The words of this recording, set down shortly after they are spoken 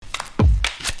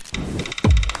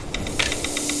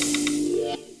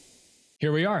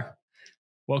Here we are.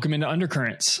 Welcome into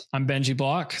Undercurrents. I'm Benji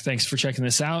Block. Thanks for checking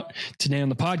this out. Today on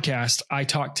the podcast, I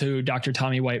talked to Dr.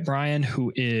 Tomi Bryan,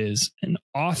 who is an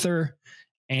author,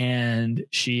 and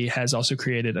she has also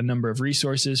created a number of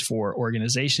resources for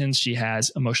organizations. She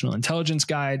has emotional intelligence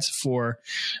guides for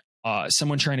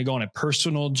someone trying to go on a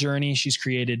personal journey. She's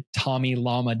created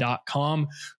TomiLlama.com,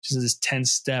 which is this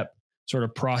 10-step sort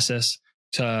of process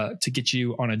to get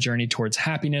you on a journey towards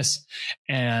happiness.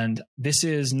 And this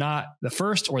is not the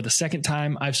first or the second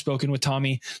time I've spoken with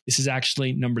Tomi. This is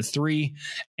actually number 3.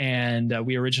 And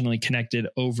we originally connected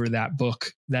over that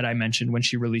book that I mentioned when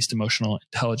she released Emotional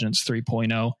Intelligence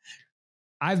 3.0.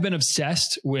 I've been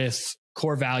obsessed with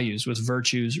core values, with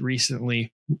virtues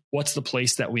recently. What's the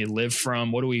place that we live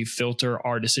from? What do we filter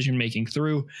our decision making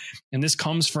through? And this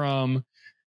comes from,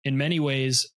 in many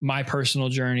ways, my personal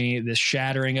journey, this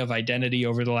shattering of identity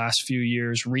over the last few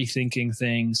years, rethinking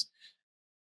things,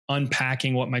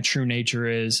 unpacking what my true nature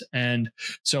is. And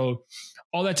so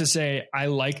all that to say, I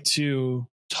like to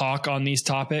talk on these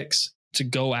topics, to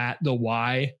go at the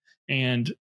why.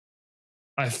 And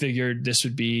I figured this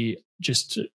would be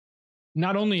just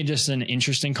not only just an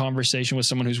interesting conversation with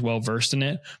someone who's well-versed in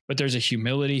it, but there's a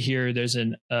humility here. There's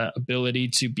an ability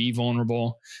to be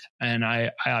vulnerable. And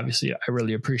I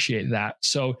really appreciate that.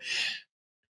 So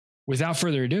without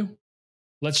further ado,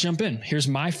 let's jump in. Here's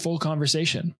my full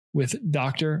conversation with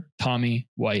Dr. Tomi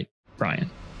Bryan.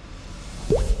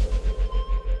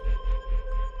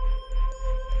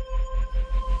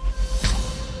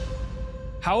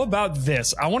 How about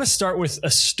this? I want to start with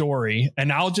a story,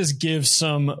 and I'll just give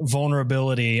some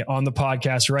vulnerability on the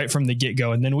podcast right from the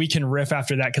get-go. And then we can riff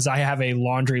after that, because I have a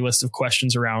laundry list of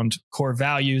questions around core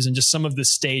values and just some of the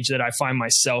stage that I find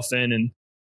myself in. And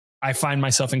I find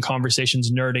myself in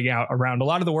conversations nerding out around a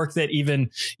lot of the work that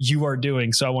even you are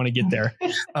doing. So I want to get there.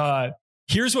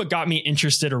 Here's what got me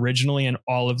interested originally in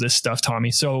all of this stuff,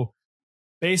 Tomi. So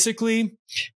basically,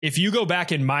 if you go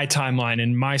back in my timeline,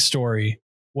 in my story,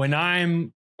 when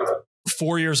I'm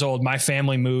 4 years old, my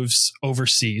family moves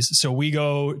overseas. So we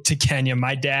go to Kenya.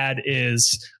 My dad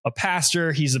is a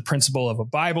pastor. He's the principal of a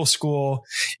Bible school.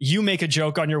 You make a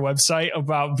joke on your website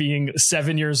about being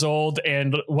 7 years old.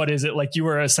 And what is it? Like you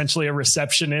were essentially a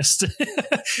receptionist.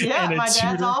 Yeah, my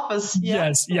dad's office.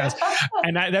 Yeah. Yes.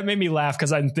 And that made me laugh,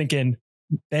 because I'm thinking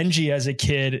Benji as a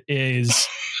kid is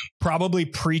probably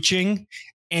preaching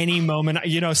any moment,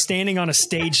 standing on a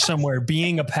stage somewhere,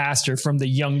 being a pastor from the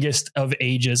youngest of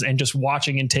ages and just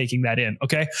watching and taking that in.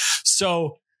 Okay.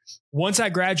 So once I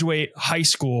graduate high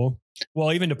school,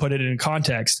 well, even to put it in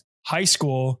context, high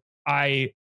school,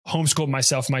 I homeschooled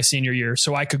myself my senior year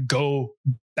so I could go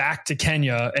back to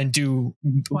Kenya and do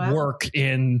work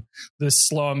in the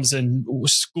slums and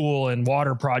school and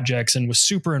water projects, and was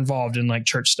super involved in like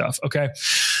church stuff. Okay.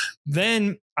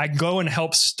 Then I go and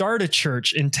help start a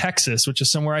church in Texas, which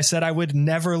is somewhere I said I would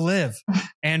never live.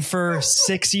 And for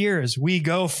 6 years, we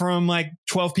go from like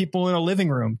 12 people in a living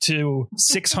room to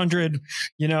 600,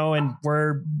 and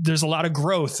where there's a lot of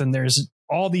growth and there's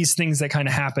all these things that kind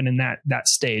of happen in that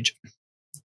stage.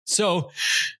 So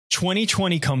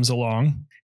 2020 comes along,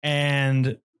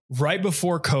 and right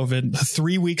before COVID,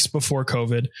 3 weeks before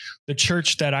COVID, the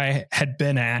church that I had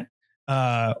been at,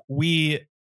 we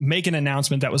make an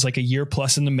announcement that was like a year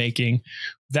plus in the making,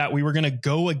 that we were going to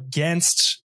go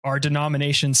against our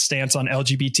denomination's stance on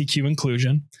LGBTQ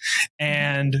inclusion.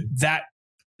 And that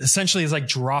essentially is like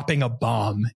dropping a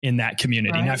bomb in that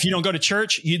community. Right. Now, if you don't go to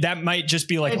church, that might just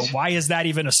be like, well, why is that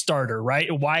even a starter?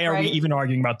 Right? Why are we even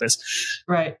arguing about this?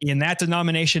 Right. In that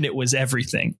denomination, it was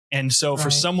everything. And so for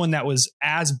someone that was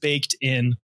as baked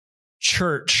in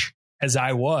church as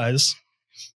I was,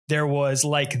 there was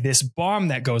like this bomb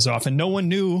that goes off, and no one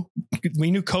knew.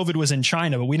 We knew COVID was in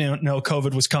China, but we didn't know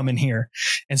COVID was coming here.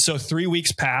 And so 3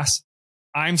 weeks pass.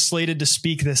 I'm slated to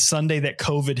speak this Sunday that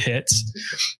COVID hits,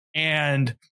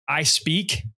 and I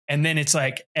speak, and then it's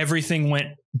like everything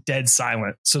went dead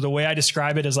silent. So the way I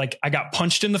describe it is like I got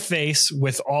punched in the face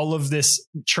with all of this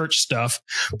church stuff,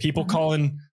 people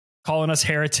calling us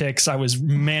heretics. I was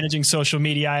managing social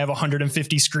media. I have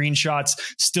 150 screenshots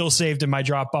still saved in my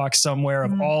Dropbox somewhere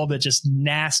of all the just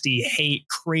nasty hate,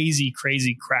 crazy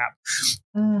crap.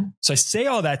 So I say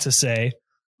all that to say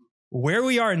where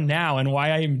we are now, and why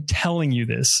I'm telling you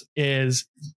this is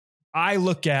I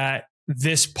look at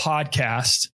this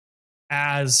podcast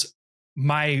as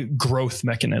my growth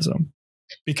mechanism,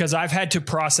 because I've had to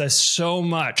process so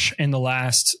much in the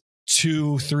last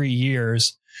 2-3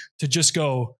 years to just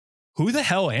go, who the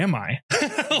hell am I?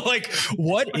 Like,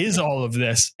 what is all of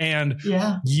this? And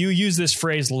you use this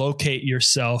phrase, locate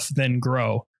yourself, then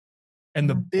grow. And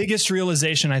the biggest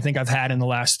realization I think I've had in the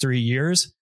last 3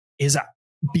 years is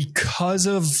because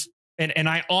of, and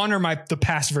I honor the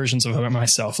past versions of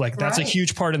myself. Like that's a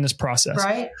huge part in this process.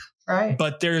 Right.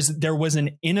 But there was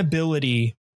an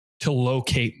inability to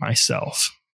locate myself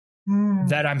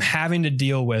that I'm having to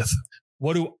deal with.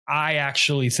 What do I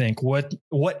actually think? What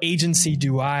agency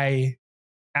do I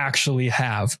actually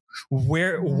have?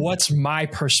 What's my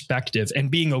perspective, and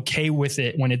being okay with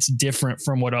it when it's different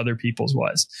from what other people's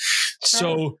was. Sure.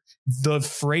 So the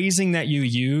phrasing that you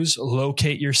use,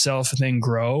 locate yourself and then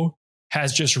grow,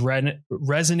 has just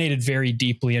resonated very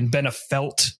deeply and been a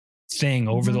felt thing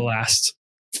over the last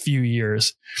few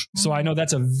years. So I know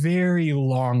that's a very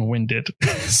long-winded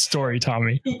story,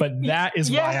 Tomi, but that is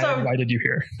why I invited you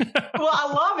here. Well,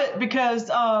 I love it because,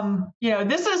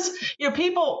 this is,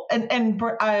 people, and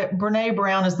Brene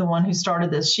Brown is the one who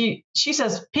started this. She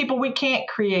says, people, we can't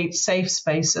create safe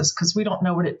spaces because we don't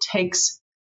know what it takes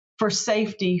for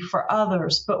safety for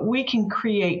others, but we can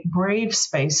create brave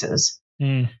spaces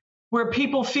where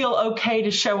people feel okay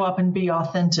to show up and be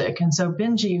authentic. And so,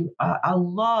 Benji, I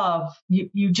love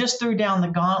you just threw down the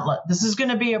gauntlet. This is going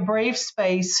to be a brave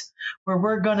space where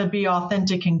we're going to be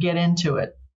authentic and get into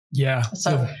it. Yeah.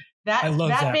 So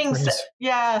that being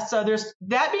said, so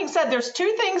that being said, there's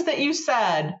two things that you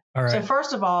said. All right. So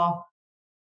first of all,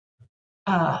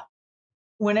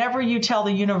 whenever you tell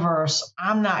the universe,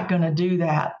 I'm not going to do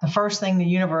that, the first thing the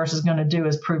universe is going to do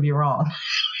is prove you wrong.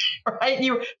 Right?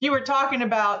 You were talking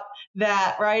about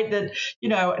that, right? That,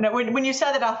 and when you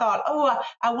said that, I thought,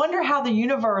 I wonder how the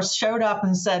universe showed up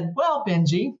and said, well,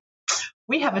 Benji,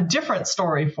 we have a different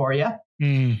story for you.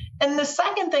 And the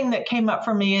second thing that came up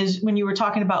for me is when you were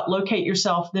talking about locate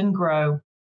yourself, then grow.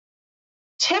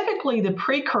 Typically the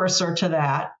precursor to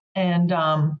that, and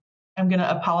I'm going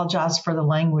to apologize for the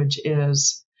language,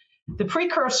 is the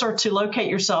precursor to locate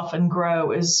yourself and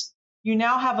grow is you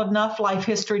now have enough life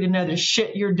history to know the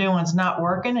shit you're doing is not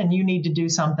working and you need to do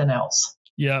something else.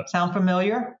 Yep. Sound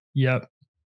familiar? Yep.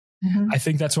 I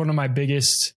think that's one of my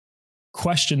biggest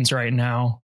questions right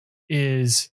now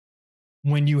is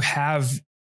when you have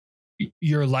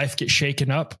your life get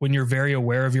shaken up, when you're very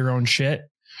aware of your own shit,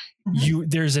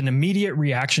 there's an immediate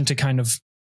reaction to kind of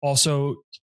also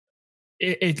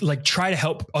it like try to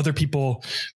help other people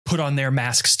put on their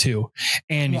masks too.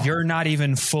 And you're not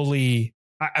even fully,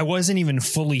 I wasn't even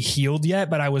fully healed yet,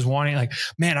 but I was wanting like,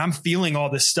 man, I'm feeling all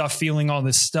this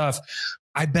stuff.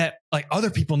 I bet like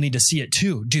other people need to see it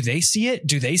too. Do they see it?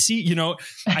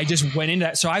 I just went into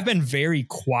that. So I've been very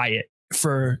quiet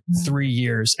for 3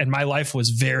 years and my life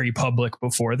was very public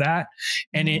before that.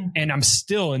 And I'm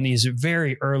still in these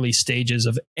very early stages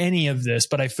of any of this,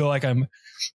 but I feel like I'm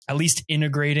at least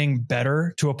integrating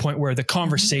better to a point where the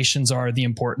conversations are the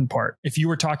important part. If you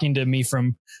were talking to me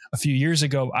from a few years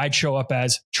ago, I'd show up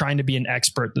as trying to be an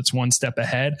expert that's one step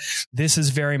ahead. This is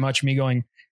very much me going,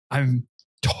 I'm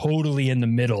totally in the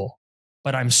middle,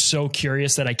 but I'm so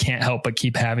curious that I can't help but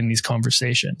keep having these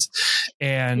conversations.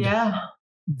 And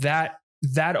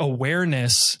that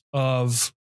awareness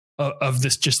of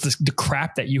this, just the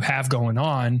crap that you have going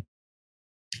on,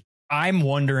 I'm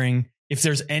wondering if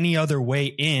there's any other way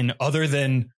in other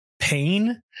than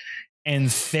pain and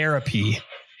therapy.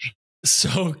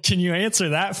 So can you answer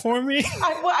that for me?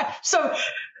 So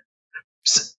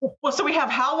we have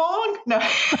how long? No,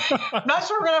 not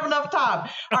sure we're going to have enough time.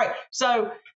 All right.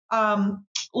 So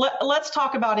let's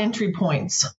talk about entry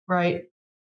points, right?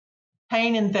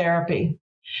 Pain and therapy.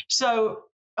 So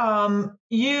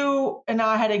you and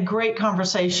I had a great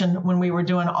conversation when we were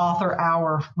doing Author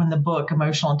Hour when the book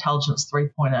Emotional Intelligence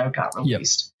 3.0 got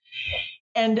released.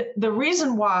 And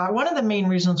one of the main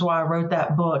reasons why I wrote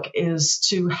that book is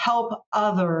to help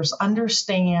others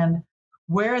understand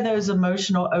where those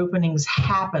emotional openings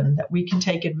happen that we can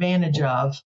take advantage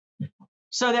of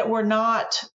so that we're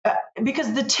not,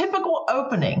 because the typical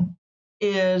opening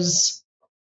is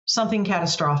something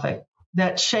catastrophic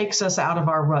that shakes us out of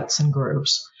our ruts and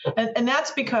grooves. And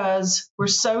that's because we're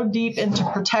so deep into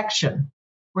protection.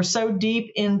 We're so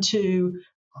deep into,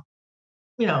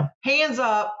 hands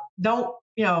up,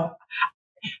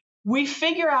 we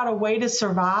figure out a way to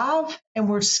survive and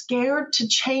we're scared to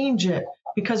change it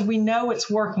because we know it's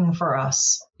working for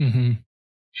us. Mm-hmm.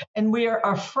 And we are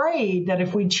afraid that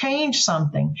if we change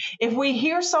something, if we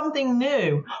hear something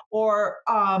new or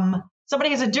somebody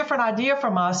has a different idea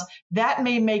from us, that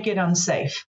may make it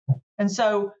unsafe. And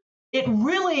so it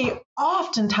really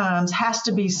oftentimes has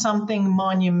to be something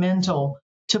monumental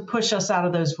to push us out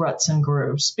of those ruts and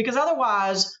grooves, because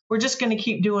otherwise we're just going to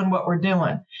keep doing what we're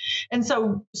doing. And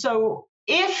so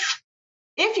if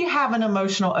you have an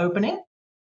emotional opening, it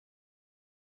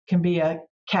can be a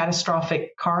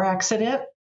catastrophic car accident,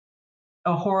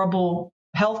 a horrible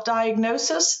health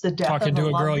diagnosis, the death talking of to a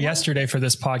loved girl one. yesterday for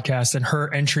this podcast, and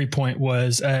her entry point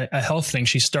was a health thing.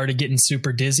 She started getting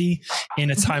super dizzy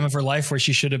in a time of her life where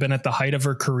she should have been at the height of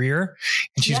her career.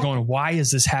 And she's going, why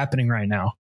is this happening right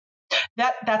now?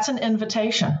 That's an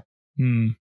invitation,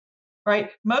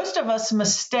 right? Most of us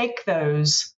mistake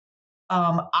those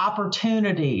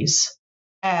opportunities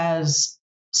as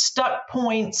stuck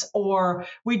points, or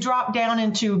we drop down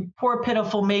into poor,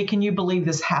 pitiful me. Can you believe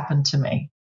this happened to me?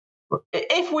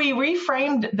 If we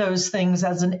reframed those things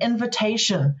as an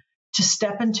invitation to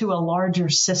step into a larger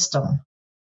system,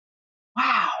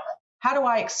 wow, how do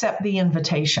I accept the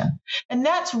invitation? And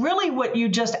that's really what you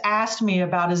just asked me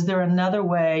about. Is there another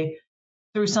way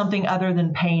through something other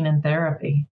than pain and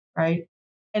therapy, right?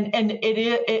 And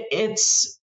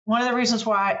it's one of the reasons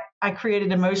why I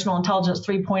created Emotional Intelligence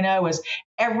 3.0 is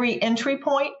every entry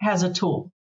point has a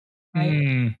tool.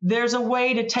 Right? There's a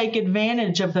way to take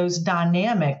advantage of those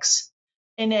dynamics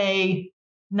in a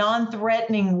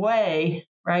non-threatening way,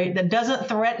 right? That doesn't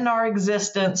threaten our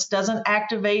existence, doesn't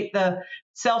activate the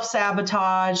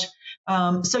self-sabotage.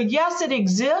 So yes, it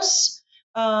exists.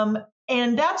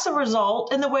 And that's a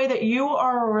result in the way that you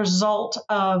are a result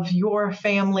of your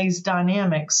family's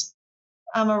dynamics.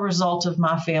 I'm a result of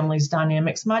my family's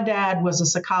dynamics. My dad was a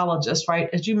psychologist, right?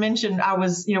 As you mentioned,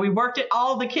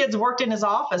 all the kids worked in his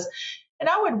office, and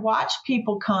I would watch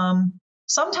people come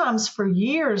sometimes for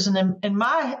years. And in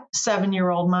my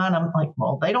 7-year-old mind, I'm like,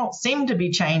 well, they don't seem to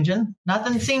be changing.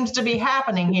 Nothing seems to be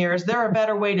happening here. Is there a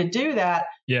better way to do that?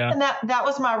 Yeah. And that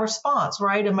was my response,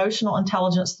 right? Emotional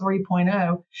Intelligence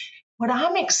 3.0. What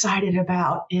I'm excited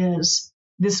about is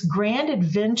this grand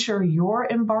adventure you're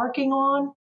embarking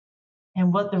on,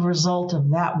 and what the result of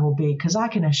that will be, because I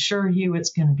can assure you it's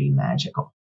going to be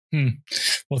magical.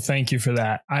 Well, thank you for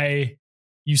that.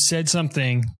 You said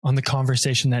something on the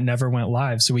conversation that never went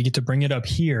live, so we get to bring it up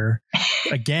here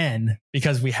again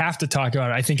because we have to talk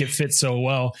about it. I think it fits so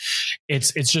well.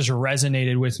 It's just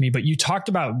resonated with me. But you talked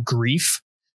about grief,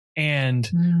 and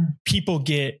people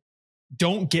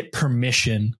don't get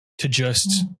permission to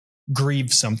just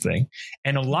grieve something.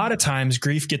 And a lot of times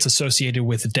grief gets associated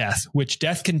with death, which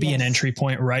death can be an entry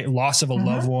point, right? Loss of a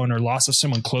loved one or loss of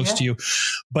someone close to you.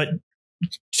 But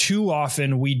too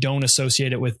often we don't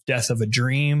associate it with death of a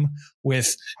dream,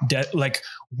 with death, like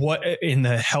what in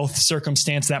the health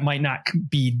circumstance that might not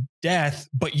be death,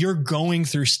 but you're going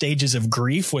through stages of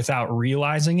grief without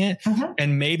realizing it.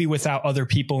 And maybe without other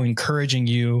people encouraging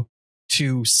you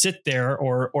to sit there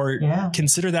or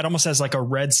consider that almost as like a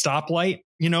red stoplight,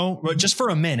 just for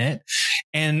a minute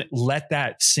and let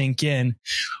that sink in.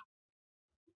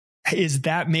 Is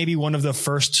that maybe one of the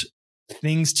first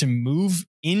things to move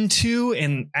into?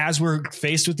 And as we're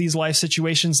faced with these life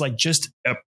situations, like just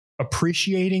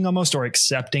appreciating almost or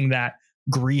accepting that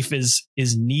grief is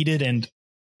needed and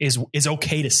is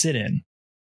okay to sit in.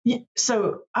 Yeah,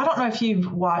 so I don't know if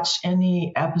you've watched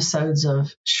any episodes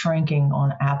of Shrinking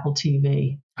on Apple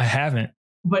TV. I haven't.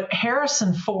 But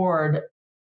Harrison Ford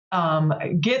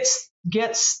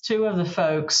gets two of the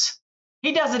folks.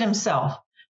 He does it himself.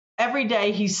 Every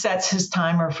day he sets his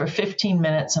timer for 15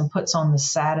 minutes and puts on the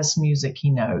saddest music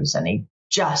he knows. And he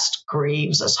just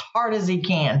grieves as hard as he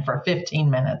can for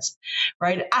 15 minutes,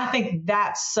 right? I think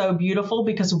that's so beautiful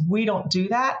because we don't do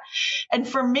that. And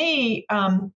for me,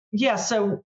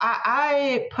 so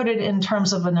I put it in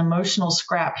terms of an emotional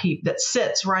scrap heap that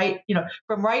sits right,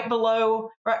 from right below,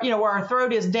 where our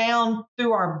throat is down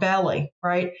through our belly,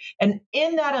 right? And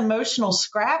in that emotional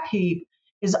scrap heap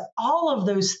is all of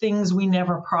those things we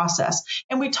never process.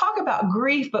 And we talk about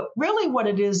grief, but really what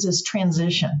it is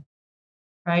transition,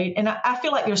 right? And I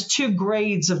feel like there's two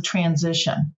grades of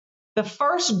transition. The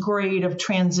first grade of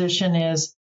transition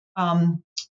is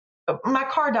my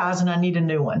car dies and I need a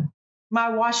new one.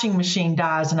 My washing machine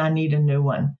dies and I need a new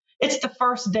one. It's the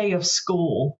first day of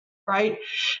school, right?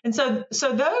 And so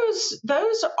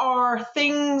those are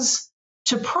things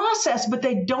to process, but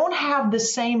they don't have the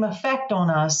same effect on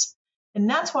us. And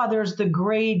that's why there's the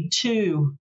grade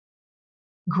 2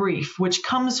 grief, which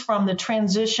comes from the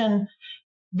transition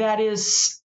that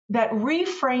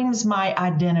reframes my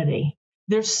identity.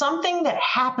 There's something that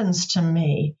happens to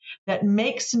me that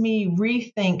makes me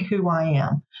rethink who I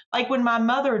am. Like when my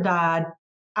mother died,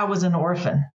 I was an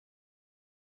orphan,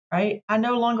 right? I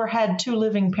no longer had 2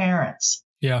 living parents,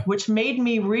 which made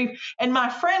me and my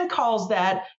friend calls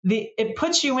that it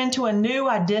puts you into a new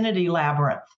identity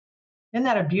labyrinth. Isn't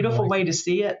that a beautiful way to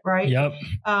see it, right? Yep.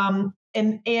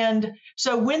 And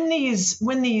so when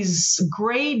these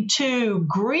grade 2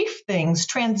 grief things,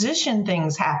 transition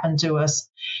things happen to us,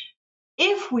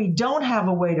 if we don't have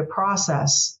a way to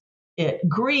process it.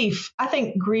 Grief, I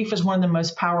think grief is one of the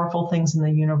most powerful things in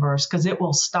the universe because it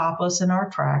will stop us in our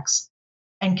tracks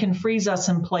and can freeze us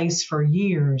in place for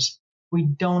years. We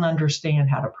don't understand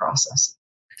how to process.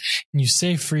 You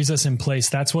say freeze us in place.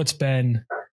 That's what's been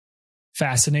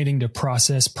fascinating to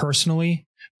process personally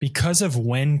because of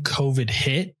when COVID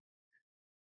hit.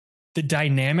 The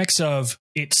dynamics of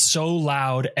it's so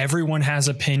loud. Everyone has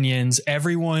opinions.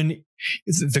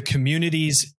 The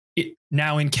community's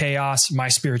now in chaos. My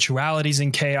spirituality's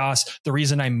in chaos. The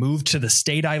reason I moved to the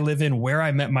state I live in, where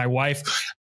I met my wife,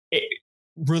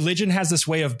 religion has this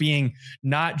way of being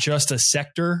not just a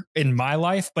sector in my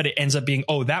life, but it ends up being,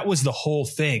 oh, that was the whole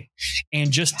thing.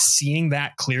 And just seeing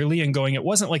that clearly and going, it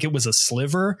wasn't like it was a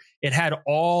sliver. It had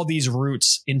all these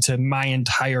roots into my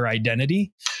entire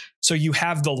identity. So you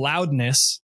have the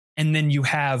loudness and then you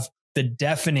have the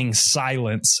deafening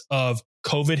silence of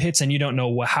COVID hits and you don't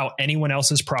know how anyone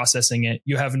else is processing it.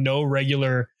 You have no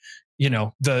regular,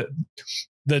 the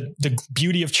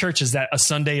beauty of church is that a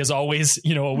Sunday is always,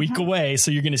 a week away.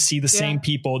 So you're going to see the same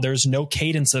people. There's no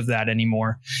cadence of that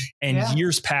anymore. And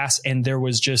years pass and there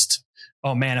was just,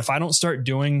 oh man, if I don't start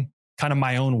doing kind of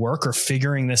my own work or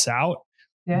figuring this out,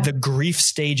 the grief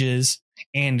stages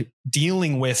and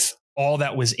dealing with all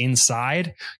that was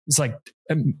inside, it's like,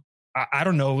 I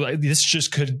don't know, this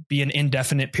just could be an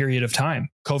indefinite period of time.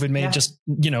 COVID may just,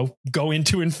 go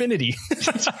into infinity.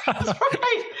 That's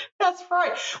right. That's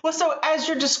right. Well, so as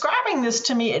you're describing this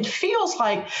to me, it feels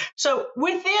like, so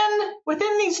within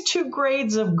these two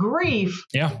grades of grief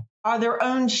are their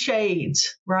own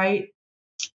shades, right?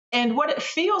 And what it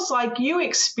feels like you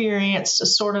experienced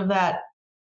is sort of that,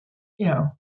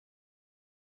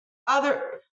 other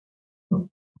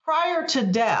prior to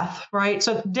death, right?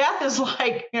 So death is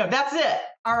like, that's it.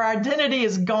 Our identity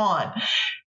is gone.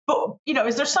 But,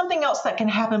 is there something else that can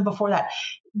happen before that?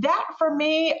 That for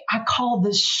me, I call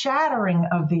the shattering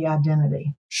of the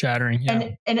identity. Shattering, yeah.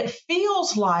 And it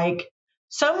feels like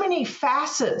so many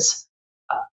facets,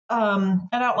 I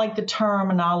don't like the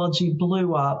terminology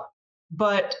blew up,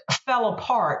 but fell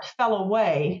apart, fell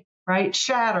away, right?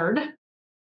 Shattered,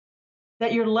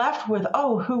 that you're left with,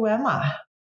 oh, who am I?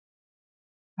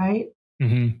 Right?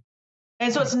 Mm-hmm.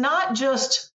 And so it's not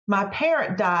just my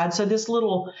parent died. So this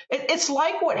it's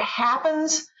like what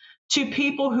happens to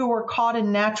people who are caught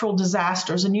in natural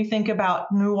disasters. And you think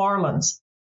about New Orleans,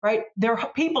 right?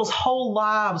 People's whole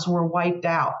lives were wiped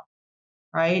out,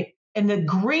 right? And the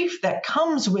grief that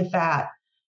comes with that,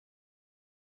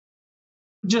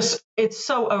 it's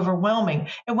so overwhelming.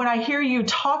 And when I hear you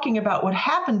talking about what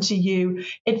happened to you,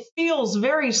 it feels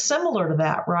very similar to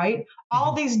that, right? Mm-hmm.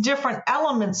 All these different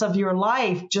elements of your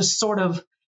life just sort of,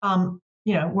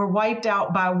 were wiped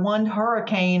out by one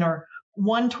hurricane or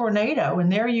one tornado.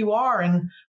 And there you are. And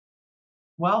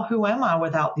well, who am I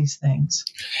without these things?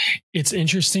 It's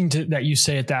interesting that you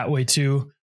say it that way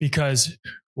too, because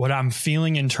what I'm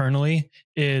feeling internally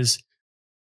is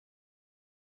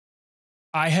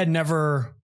I had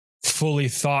never fully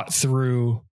thought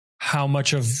through how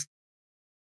much of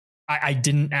I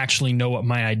didn't actually know what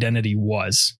my identity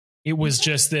was. It was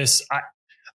just this,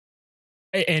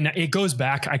 and it goes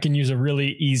back. I can use a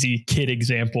really easy kid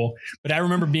example, but I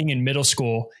remember being in middle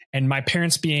school and my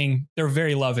parents they're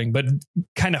very loving, but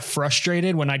kind of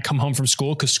frustrated when I'd come home from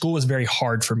school because school was very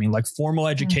hard for me. Like formal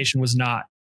education was not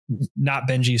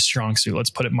Benji's strong suit. Let's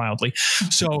put it mildly.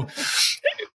 So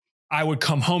I would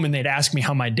come home and they'd ask me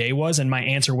how my day was. And my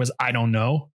answer was, I don't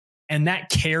know. And that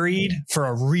carried for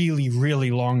a really,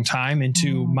 really long time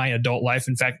into my adult life.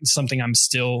 In fact, it's something I'm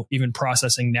still even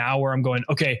processing now where I'm going,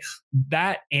 okay,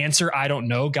 that answer, I don't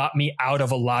know, got me out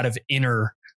of a lot of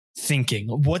inner thinking.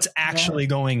 What's actually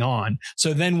going on?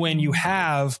 So then when you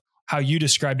have how you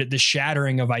described it, the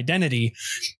shattering of identity,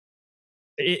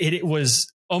 it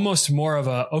was almost more of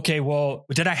a, okay, well,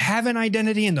 did I have an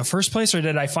identity in the first place or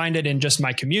did I find it in just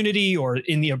my community or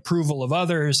in the approval of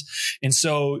others? And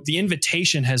so the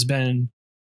invitation has been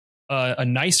a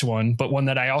nice one, but one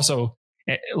that I also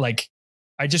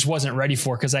I just wasn't ready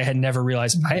for because I had never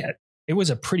realized it was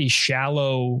a pretty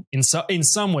shallow, in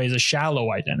some ways, a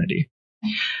shallow identity.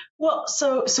 Well,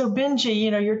 so Benji,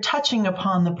 you're touching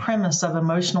upon the premise of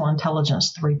emotional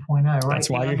intelligence 3.0, right? That's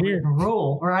why you're here.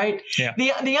 Rule, right? Yeah.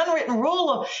 The unwritten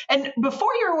rule and before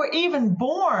you were even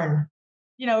born,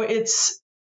 it's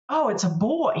a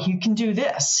boy. He can do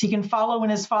this. He can follow in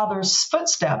his father's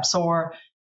footsteps. Or,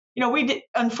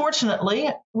 unfortunately,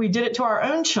 we did it to our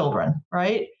own children,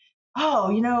 right?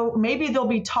 Oh, maybe they'll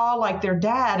be tall like their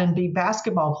dad and be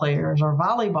basketball players or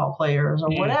volleyball players or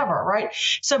whatever, right?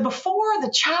 So before the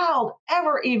child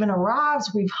ever even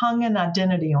arrives, we've hung an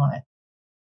identity on it.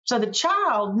 So the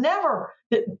child never,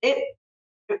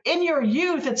 in your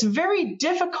youth, it's very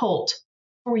difficult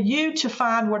for you to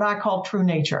find what I call true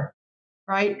nature,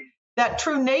 right? That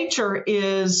true nature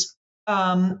is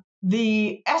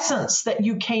the essence that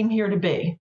you came here to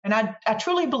be. And I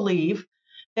truly believe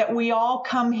that we all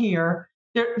come here.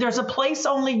 There's a place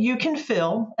only you can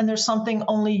fill, and there's something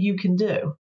only you can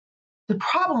do. The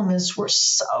problem is we're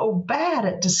so bad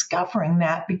at discovering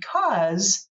that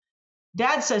because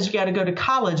Dad says you got to go to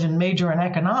college and major in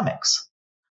economics.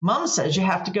 Mom says you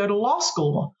have to go to law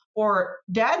school. Or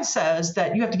Dad says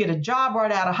that you have to get a job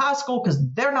right out of high school because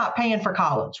they're not paying for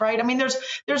college, right? I mean,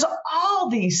 there's all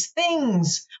these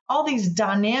things, all these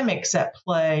dynamics at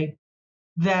play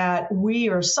that we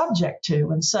are subject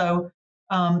to. And so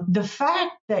the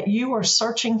fact that you are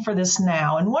searching for this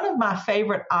now, and one of my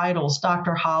favorite idols,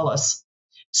 Dr. Hollis,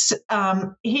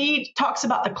 he talks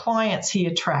about the clients he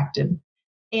attracted.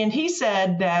 And he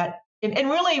said that, and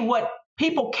really what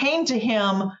people came to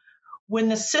him when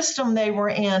the system they were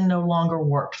in no longer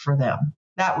worked for them.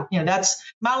 That's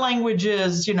my language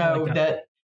is, that,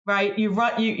 right.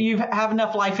 You have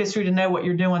enough life history to know what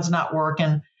you're doing is not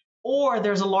working, or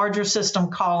there's a larger system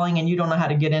calling and you don't know how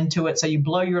to get into it. So you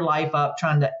blow your life up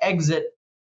trying to exit.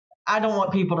 I don't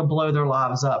want people to blow their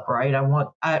lives up. Right.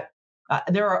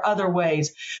 There are other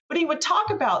ways, but he would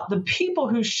talk about the people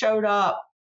who showed up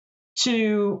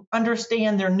to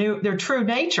understand their true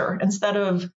nature instead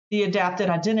of the adapted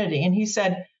identity. And he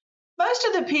said, most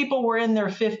of the people were in their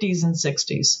 50s and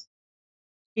 60s.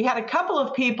 He had a couple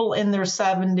of people in their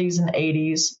 70s and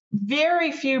 80s,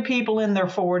 very few people in their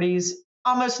 40s,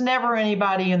 almost never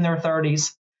anybody in their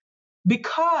 30s,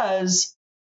 because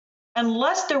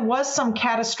unless there was some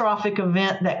catastrophic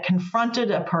event that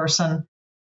confronted a person,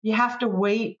 you have to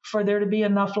wait for there to be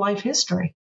enough life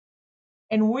history.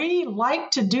 And we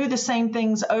like to do the same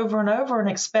things over and over and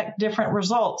expect different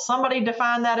results. Somebody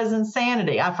defined that as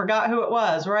insanity. I forgot who it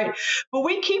was, right? But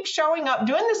we keep showing up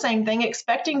doing the same thing,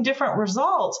 expecting different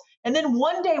results. And then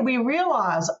one day we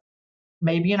realize,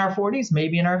 maybe in our 40s,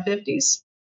 maybe in our 50s,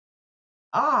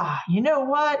 you know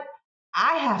what?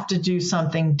 I have to do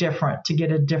something different to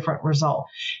get a different result.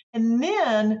 And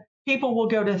then people will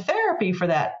go to therapy for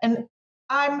that. And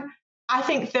I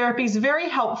think therapy is very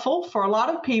helpful for a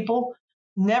lot of people.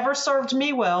 Never served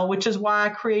me well, which is why I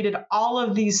created all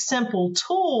of these simple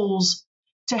tools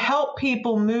to help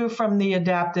people move from the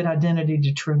adapted identity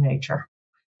to true nature.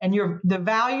 And the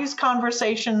values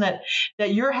conversation that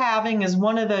you're having is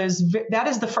one of those. That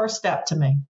is the first step to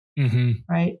me,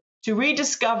 right? To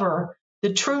rediscover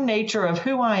the true nature of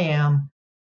who I am,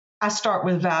 I start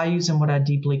with values and what I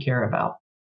deeply care about.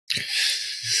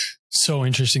 So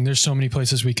interesting. There's so many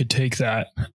places we could take that.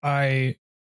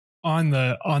 On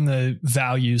the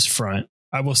values front,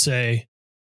 I will say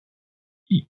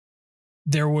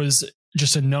there was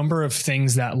just a number of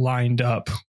things that lined up.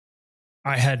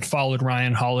 I had followed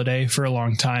Ryan Holiday for a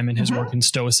long time in his work in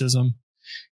Stoicism.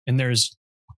 And there's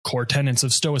core tenets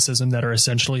of Stoicism that are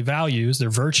essentially values.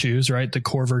 They're virtues, right? The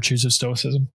core virtues of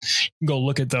Stoicism. You can go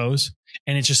look at those,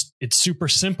 and it's super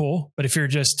simple. But if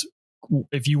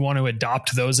you want to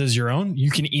adopt those as your own,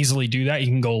 you can easily do that. You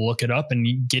can go look it up and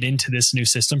you get into this new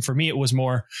system. For me, it was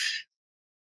more,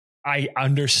 I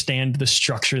understand the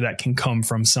structure that can come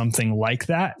from something like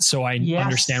that. So I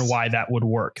understand why that would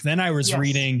work. Then I was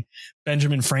reading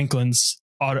Benjamin Franklin's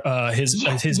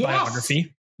his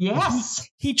biography. Yes.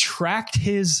 He tracked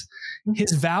his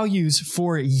values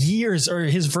for years, or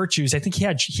his virtues. I think he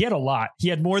had a lot. He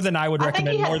had more than I would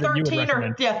recommend, more than you would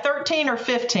recommend. 13 or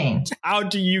 15. How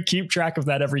do you keep track of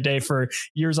that every day for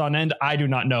years on end? I do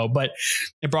not know, but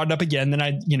it brought it up again. Then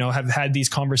I, have had these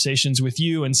conversations with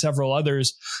you and several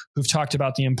others who've talked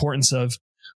about the importance of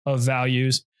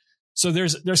values. So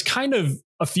there's kind of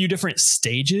a few different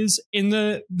stages in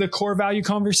the core value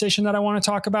conversation that I want to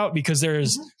talk about, because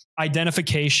there's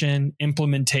identification,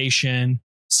 implementation,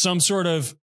 some sort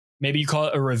of, maybe you call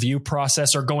it a review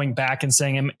process, or going back and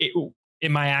saying,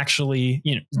 am I actually,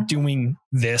 doing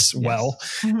this well?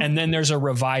 And then there's a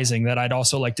revising that I'd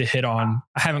also like to hit on.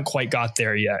 I haven't quite got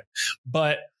there yet,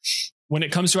 but when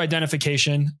it comes to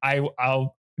identification,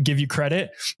 I'll give you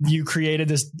credit. You created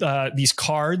these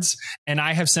cards, and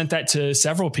I have sent that to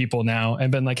several people now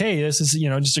and been like, hey, this is,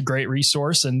 just a great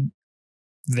resource. And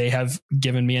they have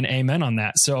given me an amen on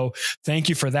that. So thank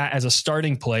you for that as a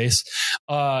starting place.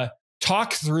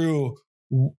 Talk through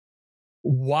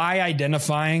why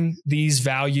identifying these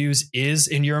values is,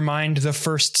 in your mind, the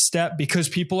first step, because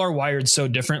people are wired so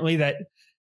differently that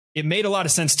it made a lot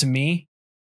of sense to me,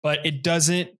 but it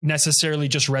doesn't necessarily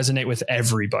just resonate with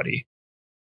everybody.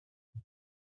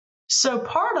 So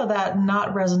part of that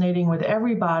not resonating with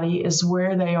everybody is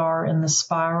where they are in the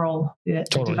spiral, the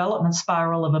development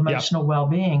spiral of emotional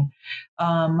well-being.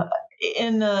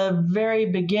 In the very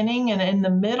beginning and in the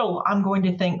middle, I'm going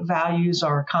to think values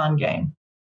are a con game.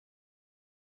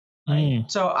 Right?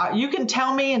 So you can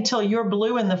tell me until you're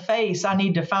blue in the face, I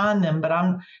need to find them, but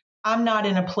I'm not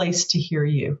in a place to hear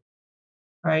you.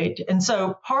 Right. And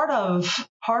so part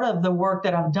of the work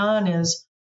that I've done is,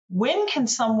 when can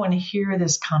someone hear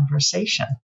this conversation?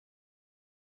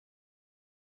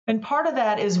 And part of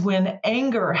that is when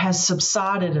anger has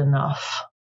subsided enough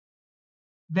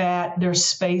that there's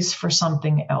space for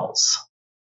something else.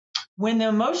 When the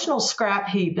emotional scrap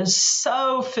heap is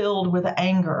so filled with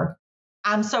anger,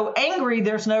 I'm so angry,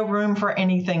 there's no room for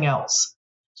anything else.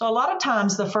 So a lot of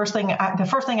times the first thing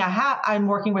I'm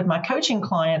working with my coaching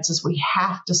clients is we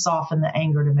have to soften the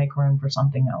anger to make room for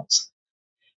something else.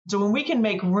 So when we can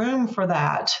make room for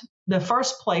that, the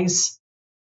first place,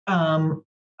 so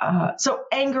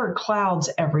anger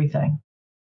clouds everything,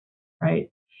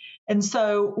 right? And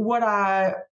so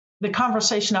the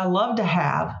conversation I love to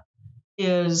have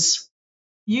is,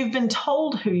 you've been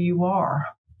told who you are.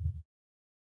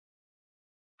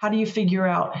 How do you figure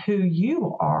out who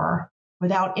you are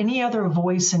without any other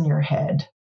voice in your head,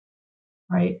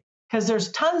 right? Because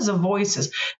there's tons of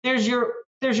voices. There's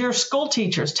your school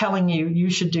teachers telling you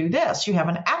should do this. You have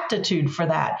an aptitude for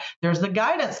that. There's the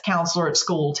guidance counselor at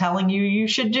school telling you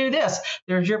should do this.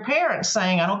 There's your parents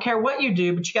saying, I don't care what you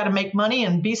do, but you got to make money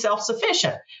and be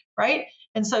self-sufficient, right?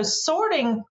 And so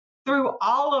sorting through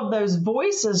all of those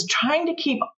voices, trying to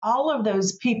keep all of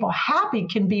those people happy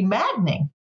can be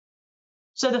maddening.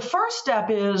 So the first step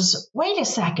is, wait a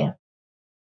second,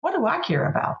 what do I care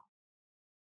about?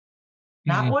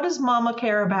 Not what does mama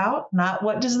care about? Not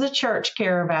what does the church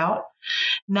care about?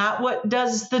 Not what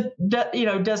does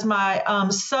does my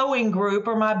sewing group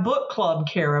or my book club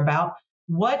care about?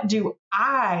 What do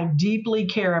I deeply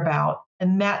care about?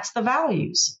 And that's the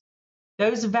values.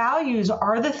 Those values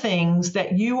are the things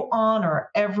that you honor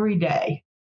every day.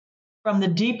 From the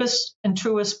deepest and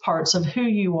truest parts of who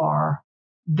you are,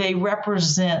 they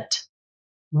represent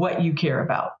what you care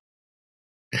about.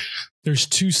 There's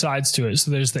two sides to it. So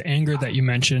there's the anger that you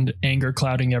mentioned, anger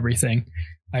clouding everything.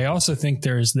 I also think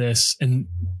there's this, and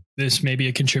this may be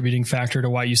a contributing factor to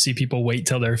why you see people wait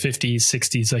till their 50s,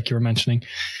 60s, like you were mentioning.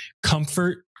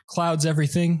 Comfort clouds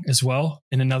everything as well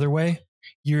in another way.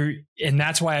 And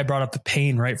that's why I brought up the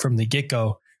pain right from the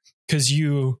get-go, because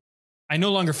I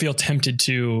no longer feel tempted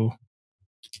to,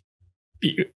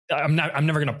 I'm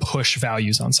never going to push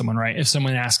values on someone, right? If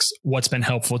someone asks what's been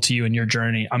helpful to you in your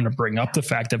journey, I'm going to bring up the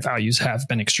fact that values have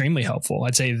been extremely helpful.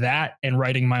 I'd say that and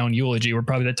writing my own eulogy were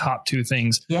probably the top two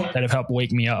things that have helped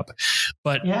wake me up.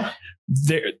 But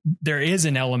there is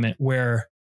an element where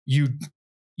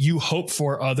you hope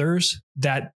for others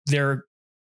that they're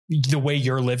the way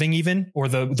you're living, even, or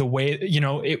the way,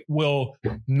 it will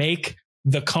make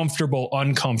the comfortable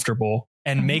uncomfortable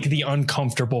and make the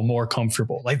uncomfortable more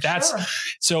comfortable. Like that's,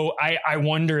 so I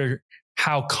wonder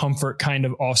how comfort kind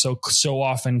of also so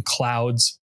often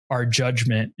clouds our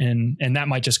judgment. And that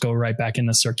might just go right back in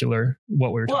the circular,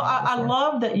 what we were talking about. I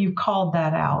love that you called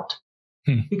that out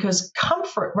because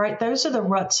comfort, right? Those are the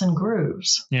ruts and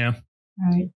grooves. Yeah.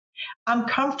 Right. I'm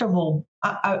comfortable.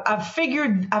 I've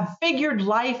figured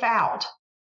life out,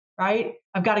 right?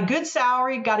 I've got a good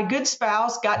salary, got a good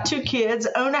spouse, got 2 kids,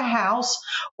 own a house,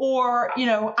 or,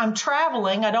 I'm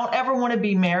traveling. I don't ever want to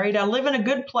be married. I live in a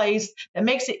good place that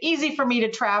makes it easy for me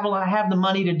to travel, and I have the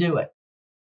money to do it.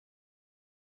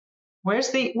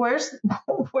 Where's the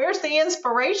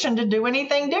inspiration to do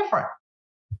anything different?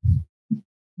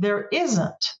 There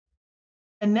isn't.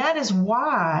 And that is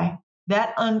why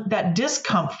that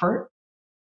discomfort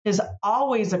is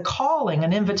always a calling,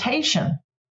 an invitation.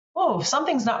 Oh,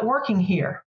 something's not working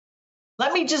here.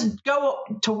 Let me just go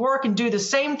to work and do the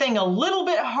same thing a little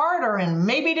bit harder, and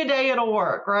maybe today it'll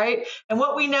work, right? And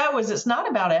what we know is it's not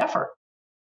about effort.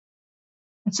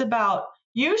 It's about,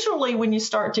 usually when you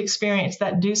start to experience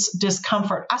that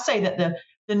discomfort, I say that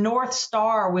the North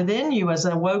Star within you is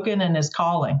awoken and is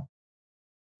calling.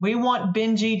 We want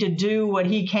Benji to do what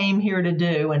he came here to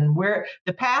do. And where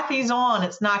the path he's on,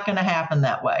 it's not going to happen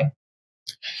that way.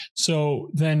 So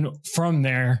then from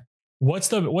there, what's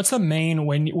the main,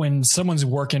 when someone's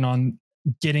working on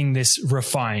getting this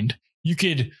refined, you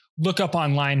could look up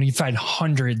online and you find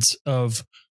hundreds of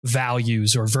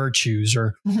values or virtues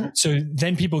so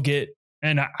then people get,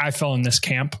 and I fell in this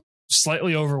camp,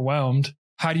 slightly overwhelmed.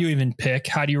 How do you even pick?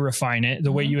 How do you refine it?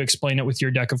 The way you explain it with your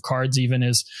deck of cards even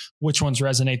is which ones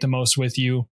resonate the most with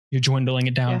you. You're dwindling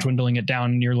it down,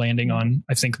 and you're landing on,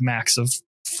 I think, max of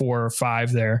 4 or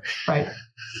 5 there. Right.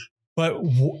 But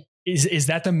is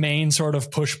that the main sort of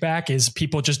pushback? Is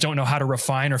people just don't know how to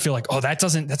refine or feel like, oh, that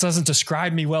doesn't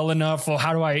describe me well enough. Well,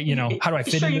 how do I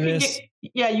fit into this?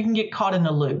 You can get caught in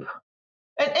a loop.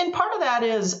 And part of that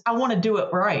is I want to do it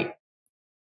right.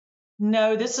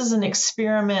 No, this is an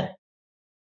experiment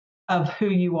of who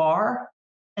you are,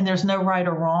 and there's no right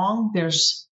or wrong.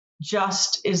 There's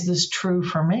just, is this true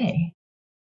for me?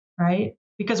 Right?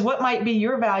 Because what might be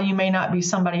your value may not be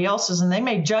somebody else's, and they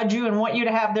may judge you and want you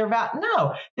to have their value.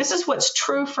 No, this is what's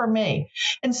true for me.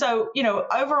 And so,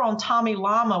 over on Tomi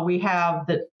Lama, we have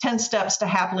the 10 steps to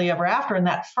happily ever after. And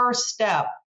that first step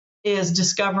is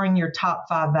discovering your top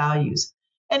 5 values.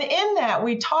 And in that,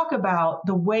 we talk about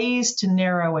the ways to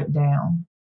narrow it down.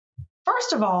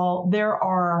 First of all, there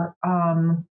are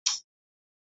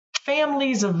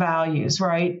families of values,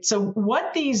 right? So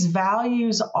what these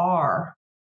values are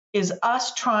is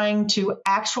us trying to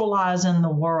actualize in the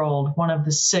world one of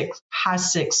the high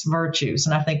 6 virtues.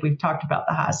 And I think we've talked about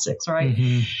the high 6, right?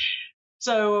 Mm-hmm.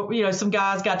 So, some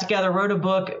guys got together, wrote a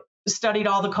book, studied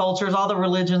all the cultures, all the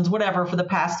religions, whatever, for the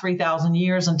past 3,000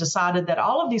 years, and decided that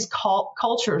all of these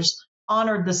cultures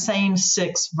honored the same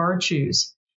 6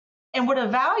 virtues. And what a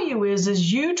value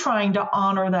is you trying to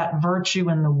honor that virtue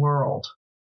in the world.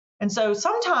 And so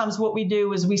sometimes what we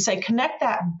do is we say, connect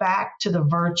that back to the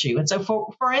virtue. And so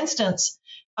for instance,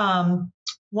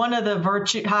 one of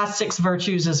the high 6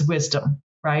 virtues is wisdom,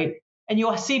 right? And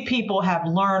you'll see people have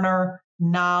learner,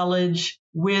 knowledge,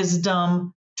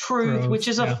 wisdom, truth, which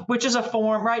is a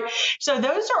form, right? So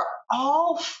those are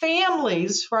all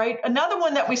families, right? Another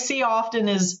one that we see often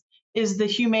is the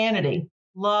humanity,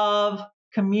 love,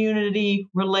 community,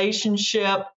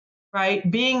 relationship, right?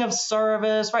 Being of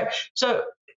service, right? So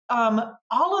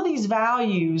all of these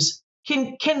values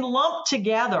can lump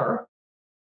together,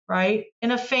 right,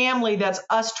 in a family that's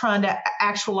us trying to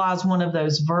actualize one of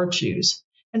those virtues.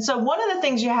 And so one of the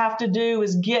things you have to do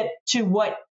is get to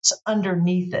what's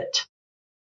underneath it.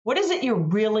 What is it you're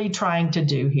really trying to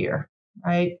do here,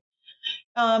 right?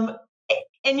 And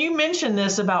you mentioned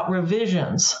this about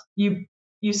revisions. You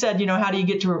said, how do you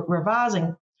get to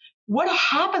revising? What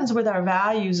happens with our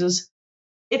values is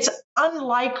it's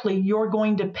unlikely you're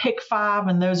going to pick 5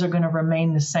 and those are going to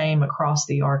remain the same across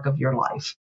the arc of your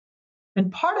life.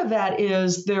 And part of that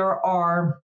is there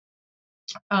are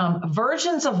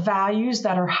versions of values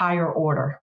that are higher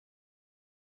order,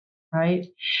 right?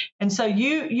 And so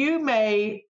you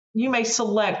may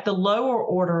select the lower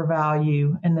order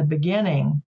value in the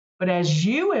beginning, but as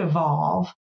you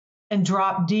evolve and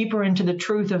drop deeper into the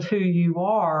truth of who you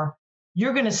are,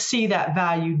 you're going to see that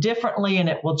value differently and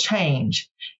it will change.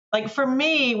 Like for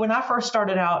me, when I first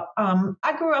started out,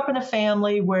 I grew up in a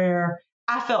family where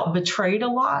I felt betrayed a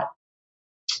lot.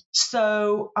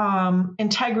 So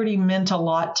integrity meant a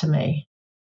lot to me.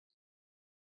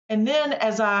 And then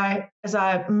as I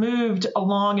moved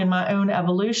along in my own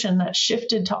evolution, that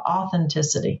shifted to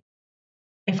authenticity.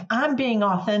 If I'm being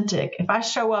authentic, if I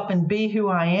show up and be who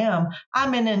I am,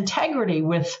 I'm in integrity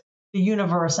with the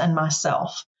universe and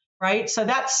myself. Right. So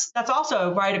that's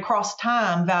also right across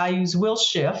time, values will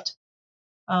shift.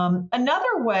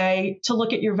 Another way to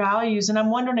look at your values, and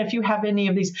I'm wondering if you have any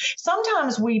of these,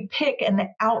 sometimes we pick an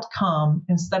outcome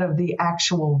instead of the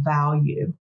actual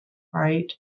value.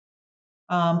 Right.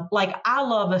 Like I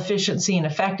love efficiency and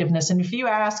effectiveness. And if you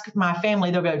ask my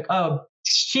family, they'll go, oh,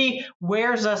 she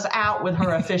wears us out with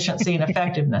her efficiency and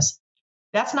effectiveness.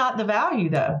 That's not the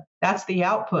value, though. That's the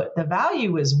output. The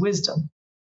value is wisdom.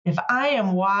 If I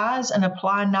am wise and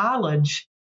apply knowledge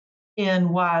in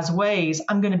wise ways,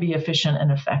 I'm going to be efficient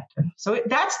and effective. So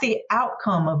that's the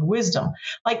outcome of wisdom.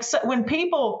 Like so when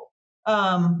people,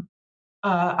 I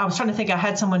was trying to think, I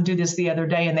had someone do this the other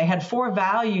day, and they had 4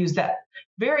 values that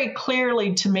very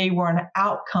clearly to me were an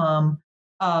outcome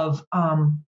of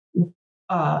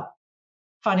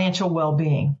financial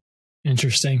well-being.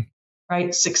 Interesting.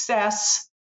 Right? Success,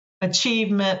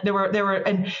 achievement. There were,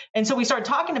 and so we started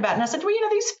talking about it, and I said, well,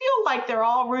 these feel like they're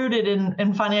all rooted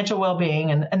in financial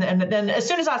well-being. And then as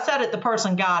soon as I said it, the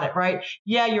person got it, right?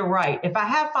 Yeah, you're right. If I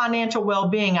have financial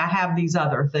well-being, I have these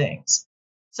other things.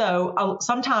 So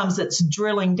sometimes it's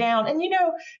drilling down, and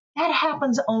that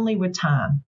happens only with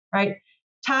time, right?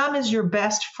 Time is your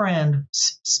best friend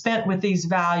spent with these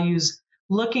values,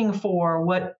 looking for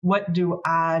what do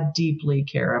I deeply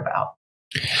care about.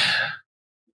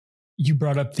 You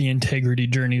brought up the integrity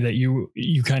journey that you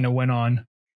kind of went on.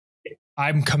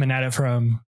 I'm coming at it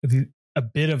from a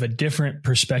bit of a different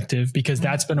perspective, because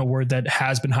that's been a word that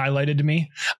has been highlighted to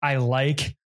me. I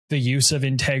like the use of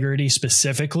integrity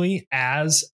specifically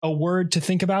as a word to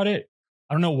think about it.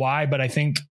 I don't know why, but I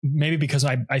think maybe because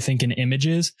I think in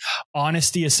images.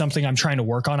 Honesty is something I'm trying to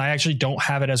work on. I actually don't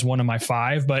have it as one of my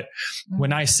 5, but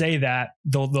when I say that,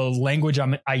 the language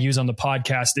I use on the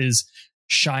podcast is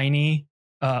shiny,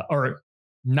 or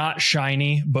not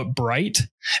shiny, but bright.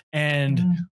 And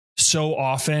so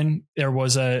often there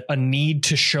was a need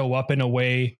to show up in a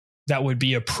way that would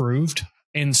be approved.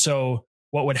 And so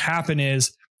what would happen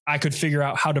is I could figure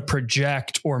out how to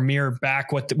project or mirror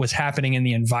back what was happening in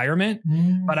the environment,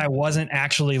 but I wasn't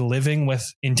actually living with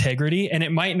integrity. And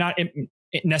it might not it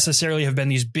necessarily have been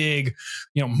these big,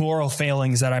 moral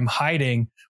failings that I'm hiding,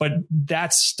 but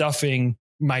that's stuffing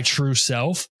my true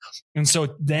self. And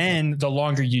so then the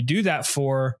longer you do that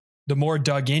for, the more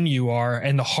dug in you are,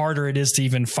 and the harder it is to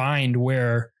even find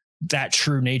where that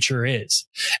true nature is.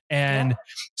 And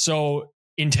so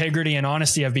integrity and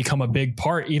honesty have become a big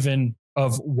part even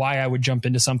of why I would jump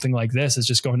into something like this, is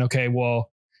just going, okay,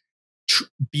 well,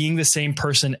 being the same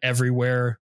person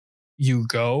everywhere you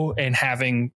go and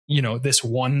having, this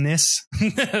oneness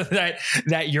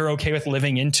that you're okay with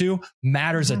living into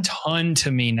matters a ton to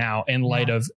me now in light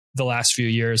of the last few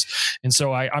years. And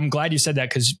so I'm glad you said that,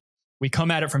 because we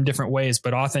come at it from different ways,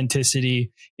 but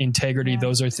authenticity, integrity,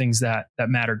 those are things that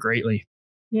matter greatly.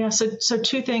 Yeah. So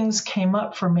 2 things came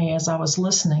up for me as I was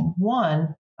listening.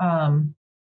 One,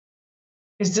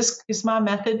 is my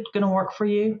method going to work for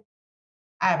you?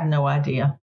 I have no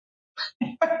idea.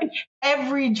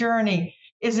 Every journey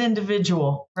is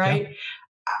individual, right? Yeah.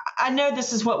 I know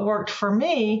this is what worked for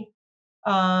me.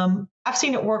 I've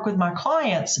seen it work with my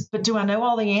clients, but do I know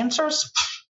all the answers?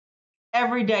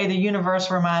 Every day the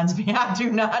universe reminds me I do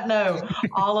not know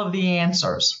all of the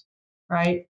answers,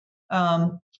 right?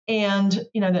 And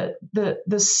the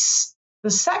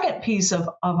second piece of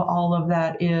all of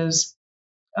that is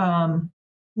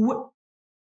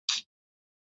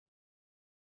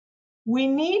we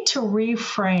need to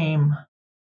reframe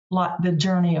the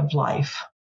journey of life.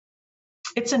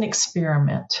 It's an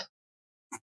experiment,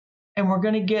 and we're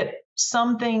going to get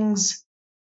some things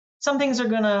we're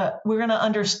going to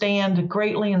understand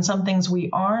greatly, and some things we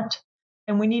aren't.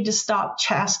 And we need to stop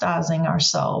chastising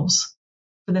ourselves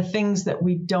for the things that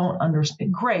we don't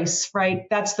understand. Grace, right?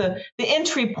 That's the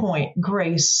entry point,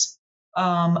 grace,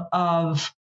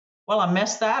 of, well, I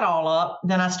messed that all up.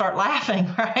 Then I start laughing,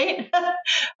 right?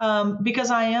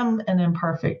 Because I am an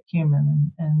imperfect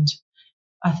human. And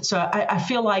so I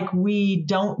feel like we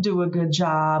don't do a good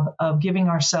job of giving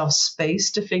ourselves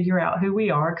space to figure out who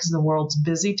we are, because the world's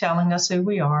busy telling us who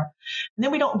we are. And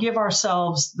then we don't give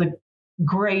ourselves the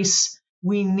grace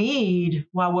we need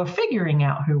while we're figuring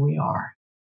out who we are.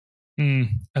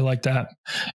 I like that.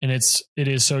 And it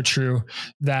is so true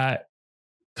that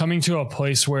coming to a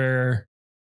place where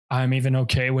I'm even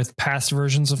okay with past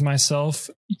versions of myself,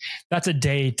 that's a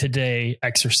day-to-day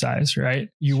exercise, right?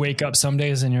 You wake up some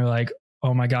days and you're like,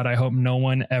 oh my God, I hope no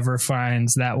one ever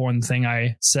finds that one thing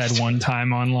I said one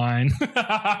time online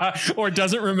or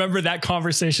doesn't remember that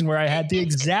conversation where I had the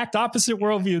exact opposite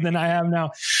worldview than I have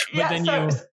now. But you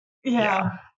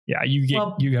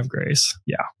have grace.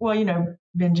 Yeah. Well,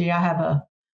 Benji, I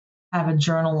have a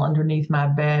journal underneath my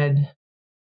bed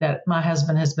that my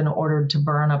husband has been ordered to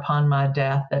burn upon my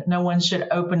death, that no one should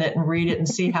open it and read it and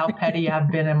see how petty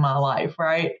I've been in my life.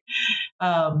 Right.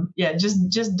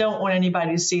 Just don't want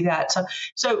anybody to see that.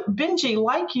 So Benji,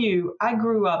 like you, I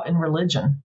grew up in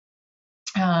religion.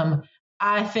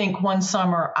 I think one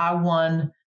summer I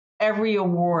won every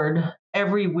award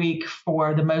every week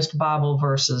for the most Bible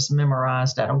verses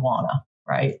memorized at Awana.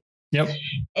 Right. Yep.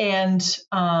 And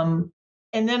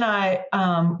then I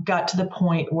got to the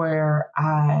point where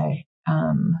I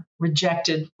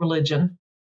rejected religion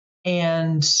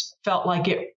and felt like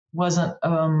it wasn't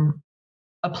a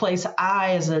place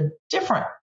I, as a different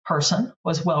person,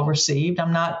 was well received.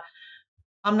 None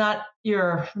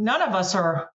of us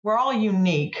are, we're all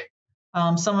unique.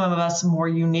 Some of us more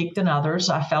unique than others.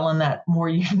 I fell in that more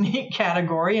unique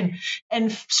category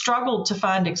and struggled to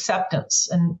find acceptance.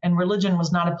 And religion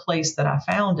was not a place that I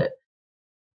found it.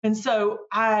 And so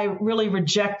I really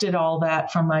rejected all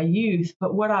that from my youth.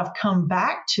 But what I've come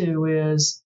back to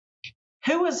is,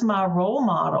 who is my role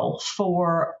model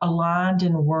for aligned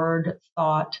in word,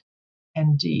 thought,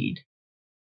 and deed?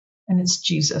 And it's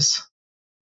Jesus.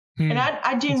 And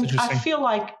I feel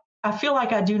like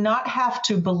I do not have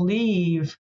to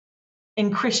believe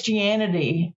in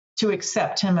Christianity to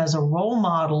accept him as a role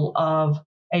model of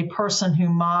a person who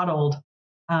modeled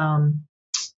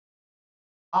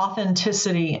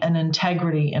authenticity and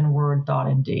integrity in word, thought,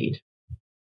 and deed.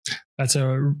 That's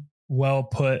a well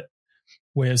put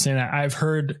way of saying that. I've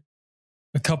heard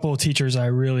a couple of teachers I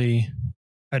really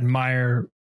admire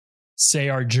say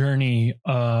our journey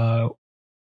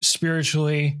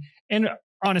spiritually, and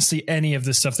honestly, any of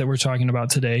the stuff that we're talking about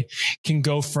today can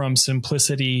go from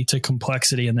simplicity to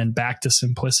complexity and then back to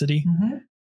simplicity. Mm-hmm.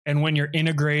 And when you're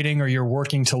integrating or you're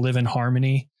working to live in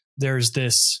harmony, there's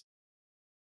this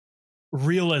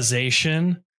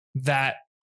realization that,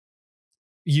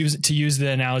 to use the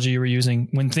analogy you were using,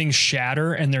 when things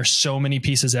shatter and there's so many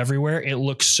pieces everywhere, it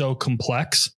looks so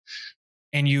complex.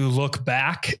 And you look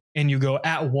back and you go,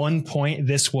 at one point,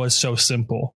 this was so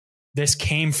simple. This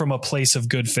came from a place of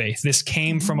good faith. This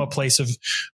came from a place of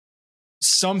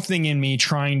something in me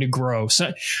trying to grow.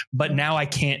 So, but now I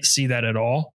can't see that at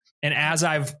all. And as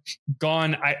I've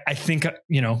gone, I think,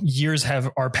 years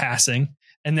are passing.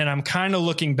 And then I'm kind of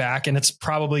looking back, and it's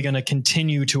probably going to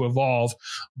continue to evolve.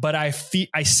 But I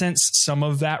sense some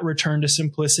of that return to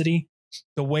simplicity.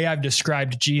 The way I've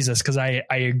described Jesus, because I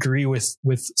agree with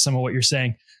some of what you're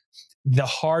saying. The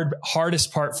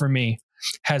hardest part for me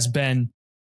has been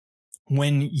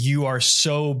when you are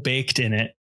so baked in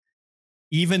it,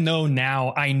 even though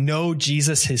now I know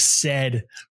Jesus has said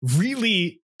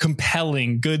really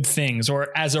compelling, good things, or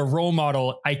as a role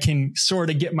model, I can sort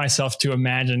of get myself to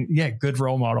imagine, good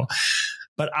role model.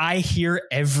 But I hear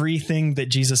everything that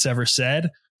Jesus ever said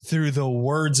through the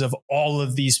words of all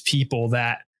of these people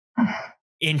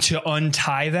and to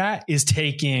untie that is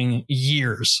taking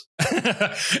years.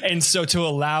 And so to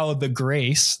allow the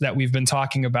grace that we've been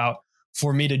talking about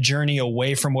for me to journey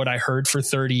away from what I heard for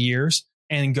 30 years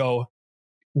and go,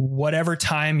 whatever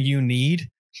time you need,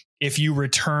 if you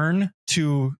return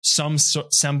to some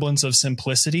semblance of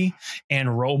simplicity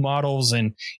and role models,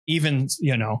 and even,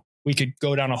 we could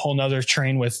go down a whole nother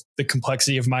train with the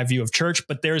complexity of my view of church,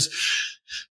 but there's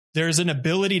an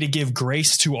ability to give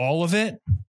grace to all of it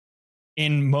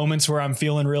in moments where I'm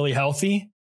feeling really healthy,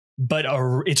 but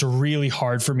it's really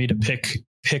hard for me to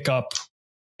pick up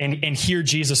and hear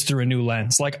Jesus through a new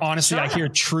lens. Like, honestly, sure. I hear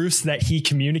truths that he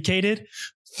communicated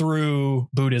through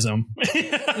Buddhism.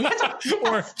 And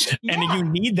you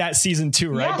need that season too,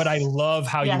 right? Yes. But I love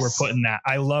how you were putting that.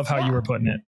 I love how you were putting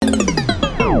it. I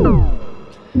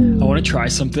want to try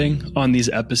something on these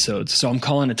episodes. So I'm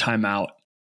calling a timeout.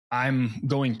 I'm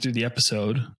going through the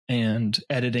episode and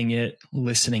editing it,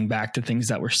 listening back to things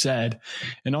that were said,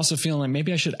 and also feeling like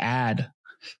maybe I should add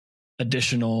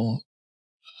additional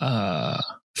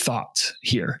thoughts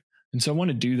here. And so I want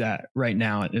to do that right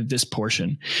now at this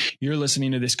portion. You're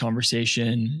listening to this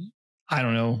conversation. I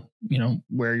don't know,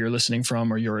 where you're listening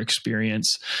from or your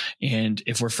experience. And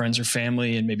if we're friends or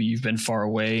family, and maybe you've been far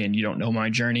away and you don't know my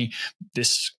journey,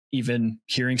 even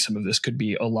hearing some of this could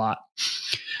be a lot.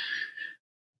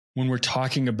 When we're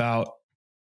talking about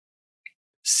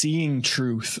seeing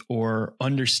truth or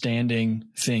understanding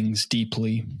things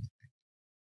deeply,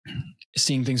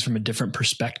 seeing things from a different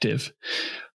perspective,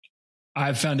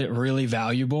 I've found it really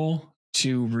valuable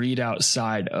to read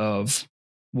outside of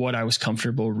what I was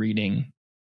comfortable reading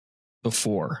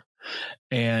before.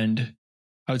 And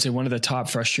I would say one of the top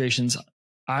frustrations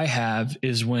I have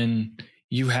is when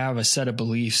you have a set of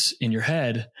beliefs in your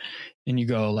head and you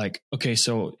go like, okay,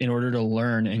 so in order to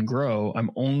learn and grow,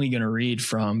 I'm only going to read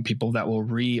from people that will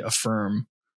reaffirm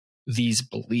these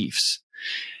beliefs,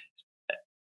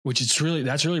 that's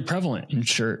really prevalent in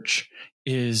church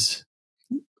is,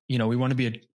 we want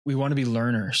to be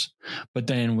learners, but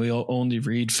then we'll only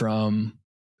read from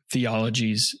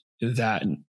theologies that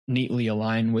neatly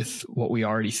align with what we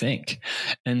already think.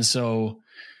 And so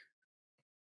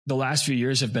the last few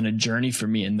years have been a journey for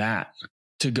me in that,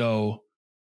 to go,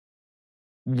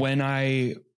 when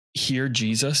I hear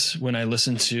Jesus, when I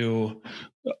listen to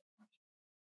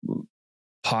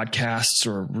podcasts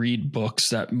or read books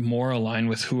that more align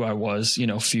with who I was,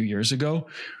 a few years ago,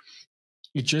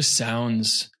 it just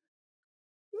sounds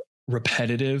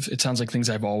repetitive. It sounds like things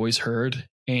I've always heard.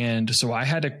 And so I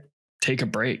had to take a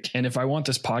break. And if I want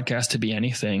this podcast to be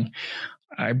anything,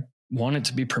 I want it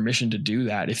to be permission to do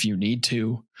that if you need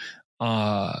to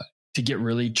get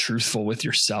really truthful with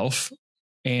yourself,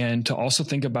 and to also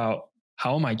think about,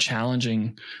 how am I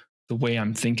challenging the way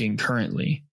I'm thinking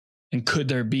currently? And could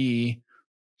there be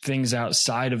things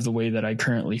outside of the way that I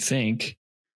currently think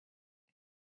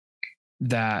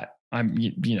that I'm,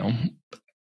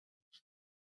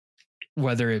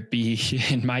 whether it be,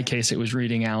 in my case, it was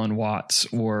reading Alan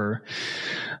Watts or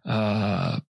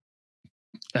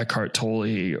Eckhart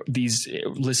Tolle,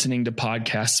 listening to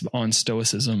podcasts on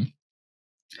Stoicism,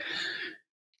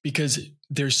 because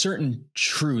there's certain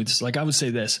truths. Like I would say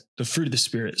this, the fruit of the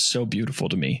Spirit is so beautiful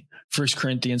to me. 1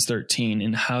 Corinthians 13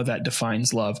 and how that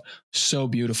defines love, so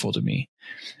beautiful to me.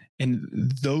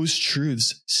 And those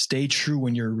truths stay true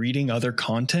when you're reading other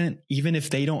content, even if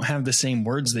they don't have the same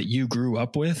words that you grew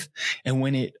up with. And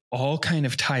when it all kind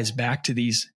of ties back to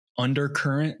these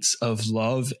undercurrents of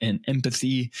love and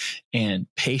empathy and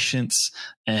patience,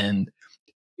 and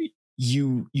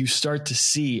you start to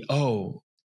see, oh,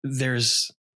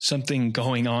 there's something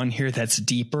going on here that's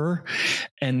deeper.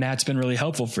 And that's been really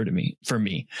helpful for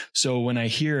me. So when I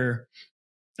hear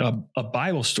a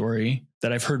Bible story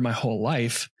that I've heard my whole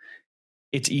life,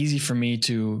 it's easy for me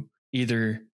to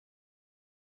either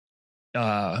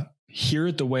hear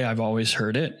it the way I've always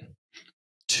heard it,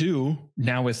 to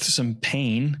now with some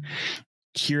pain,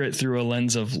 hear it through a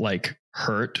lens of like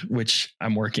hurt, which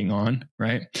I'm working on,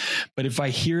 right? But if I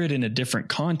hear it in a different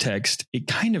context, it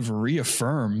kind of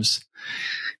reaffirms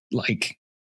like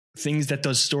things that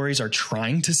those stories are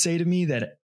trying to say to me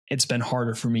that it's been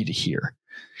harder for me to hear.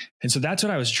 And so that's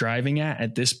what I was driving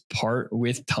at this part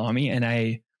with Tomi. And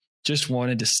I just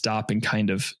wanted to stop and kind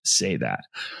of say that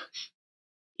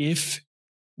if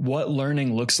what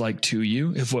learning looks like to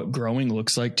you, if what growing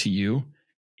looks like to you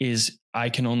is I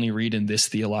can only read in this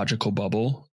theological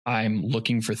bubble, I'm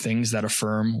looking for things that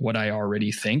affirm what I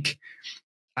already think,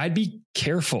 I'd be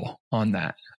careful on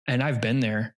that. And I've been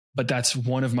there, but that's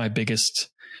one of my biggest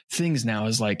things now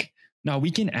is like, now we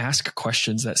can ask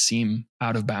questions that seem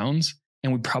out of bounds,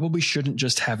 and we probably shouldn't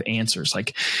just have answers.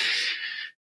 Like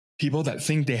people that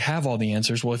think they have all the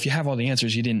answers. Well, if you have all the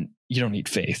answers, you don't need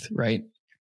faith, right?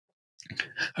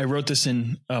 I wrote this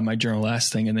in my journal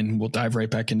last thing, and then we'll dive right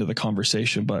back into the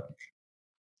conversation. But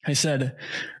I said,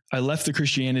 I left the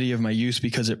Christianity of my youth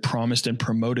because it promised and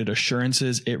promoted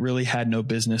assurances it really had no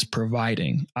business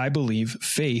providing. I believe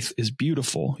faith is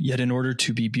beautiful, yet in order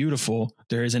to be beautiful,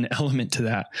 there is an element to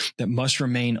that must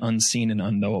remain unseen and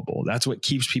unknowable. That's what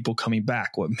keeps people coming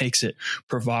back, what makes it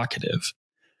provocative.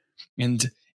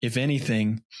 And if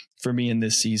anything, for me in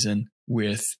this season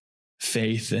with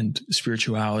faith and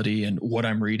spirituality and what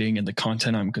I'm reading and the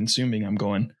content I'm consuming, I'm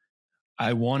going,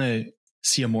 I want to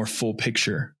see a more full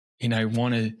picture. And I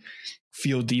want to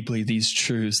feel deeply these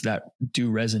truths that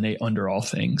do resonate under all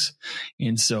things.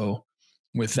 And so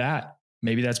with that,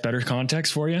 maybe that's better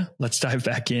context for you. Let's dive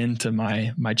back into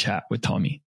my chat with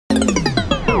Tomi.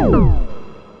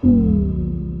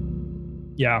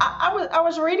 Yeah. I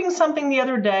was reading something the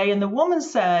other day, and the woman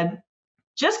said,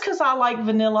 just because I like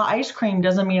vanilla ice cream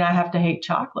doesn't mean I have to hate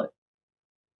chocolate.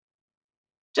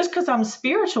 Just because I'm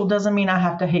spiritual doesn't mean I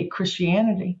have to hate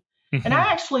Christianity. Mm-hmm. And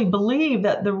I actually believe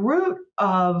that the root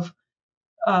of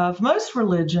most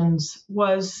religions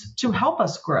was to help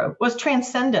us grow, was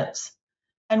transcendence.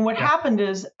 And what happened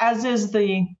is, as is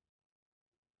the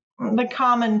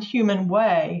common human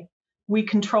way, we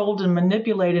controlled and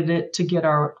manipulated it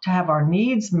to have our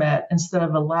needs met instead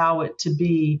of allow it to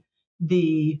be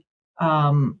the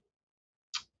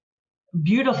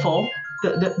beautiful.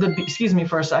 Excuse me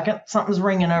for a second. Something's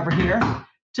ringing over here.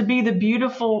 To be the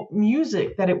beautiful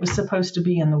music that it was supposed to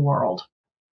be in the world.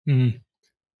 Mm.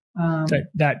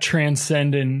 That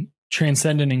transcend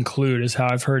and include is how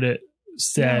I've heard it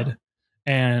said.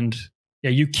 Yeah. And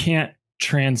you can't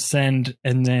transcend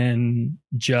and then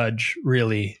judge,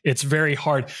 really. It's very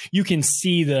hard. You can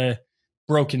see the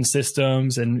broken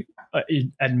systems and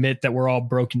admit that we're all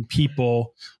broken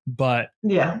people, but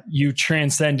you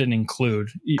transcend and include.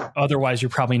 Otherwise, you're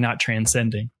probably not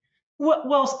transcending.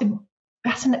 Well,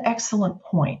 that's an excellent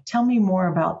point. Tell me more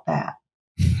about that.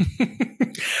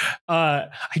 I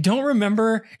don't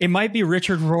remember. It might be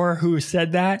Richard Rohr who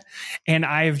said that, and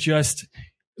I've just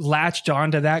latched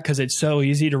onto that because it's so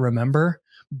easy to remember.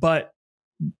 But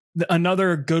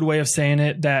another good way of saying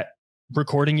it, that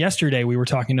recording yesterday we were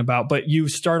talking about, but you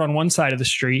start on one side of the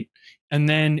street and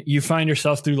then you find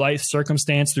yourself through life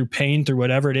circumstance, through pain, through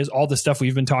whatever it is, all the stuff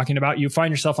we've been talking about, you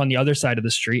find yourself on the other side of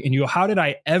the street and you go, how did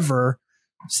I ever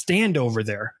stand over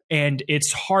there? And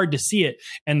it's hard to see it.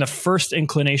 And the first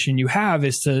inclination you have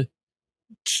is to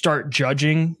start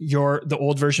judging the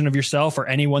old version of yourself or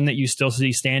anyone that you still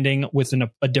see standing within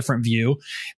a different view.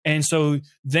 And so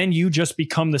then you just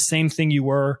become the same thing you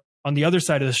were on the other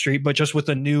side of the street, but just with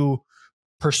a new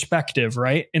perspective,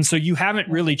 right? And so you haven't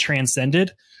really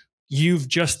transcended. You've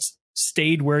just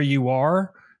stayed where you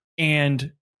are,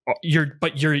 and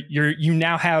you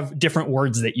now have different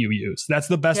words that you use. That's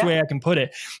the best way I can put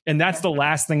it. And that's the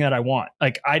last thing that I want.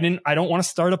 Like I don't want to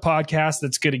start a podcast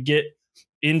that's going to get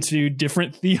into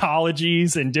different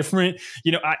theologies and different,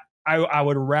 I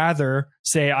would rather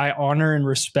say I honor and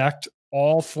respect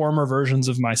all former versions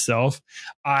of myself.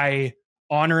 I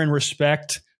honor and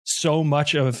respect so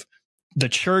much of the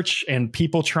church and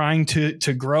people trying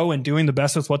to grow and doing the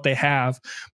best with what they have,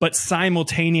 but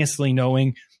simultaneously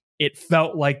knowing it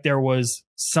felt like there was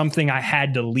something I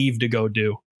had to leave to go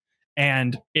do.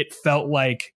 And it felt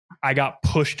like I got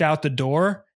pushed out the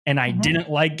door, and I didn't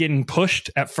like getting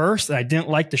pushed at first. And I didn't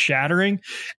like the shattering.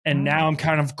 And now I'm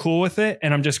kind of cool with it.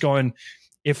 And I'm just going,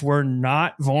 if we're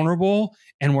not vulnerable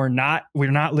and we're not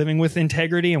living with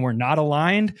integrity and we're not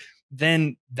aligned,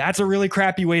 then that's a really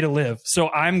crappy way to live. So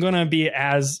I'm going to be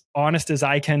as honest as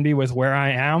I can be with where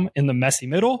I am in the messy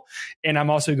middle. And I'm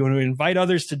also going to invite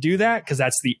others to do that, because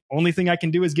that's the only thing I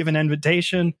can do is give an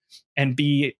invitation and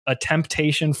be a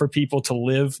temptation for people to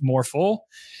live more full,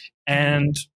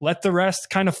 and let the rest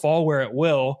kind of fall where it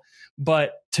will.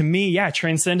 But to me, yeah,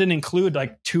 transcendent include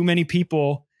like too many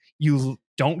people. You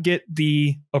don't get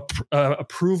the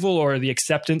approval or the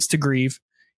acceptance to grieve,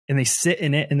 and they sit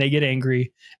in it and they get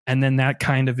angry. And then that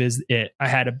kind of is it. I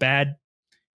had a bad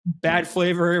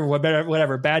flavor,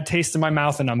 whatever, bad taste in my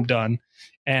mouth, and I'm done.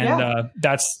 And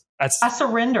that's I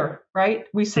surrender, right?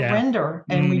 We surrender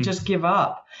and we just give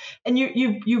up. And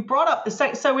you brought up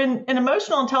so in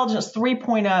emotional intelligence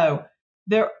 3.0,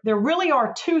 there really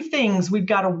are two things we've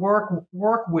got to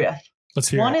work with. Let's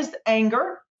hear One it. is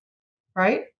anger,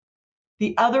 right?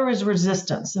 The other is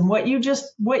resistance. And what you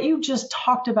just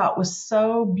talked about was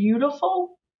so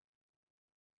beautiful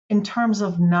in terms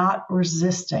of not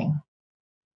resisting.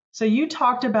 So you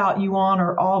talked about you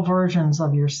honor all versions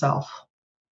of yourself.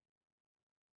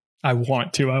 I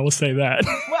want to. I will say that.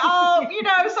 Well,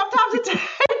 sometimes it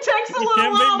takes a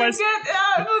little while to get.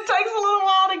 It takes a little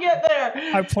while to get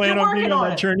there. I plan on being on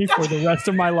that journey for the rest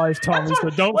of my life, Tommy. So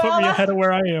don't put me ahead of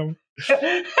where I am.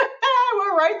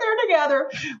 We're right there together,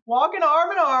 walking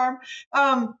arm in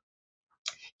arm.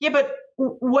 But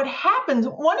what happens?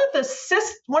 One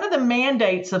of the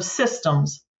mandates of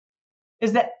systems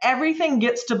is that everything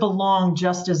gets to belong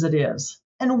just as it is.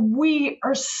 And we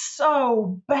are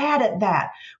so bad at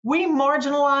that. We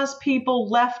marginalize people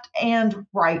left and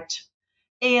right.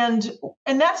 And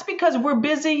that's because we're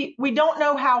busy. We don't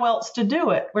know how else to do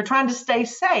it. We're trying to stay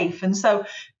safe. And so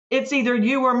it's either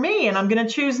you or me, and I'm going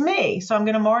to choose me. So I'm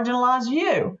going to marginalize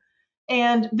you.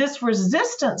 And this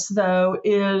resistance, though,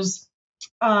 is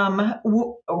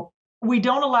we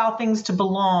don't allow things to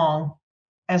belong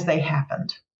as they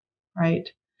happened, right?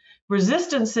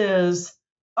 Resistance is,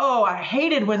 oh, I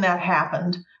hated when that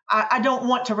happened. I don't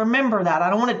want to remember that. I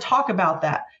don't want to talk about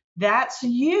that. That's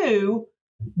you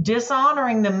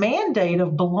dishonoring the mandate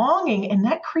of belonging, and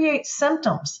that creates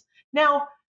symptoms. Now,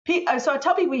 so I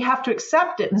tell people we have to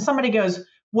accept it, and somebody goes,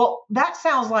 well, that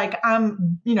sounds like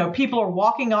people are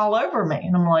walking all over me.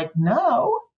 And I'm like,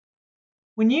 no.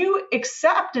 When you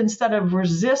accept instead of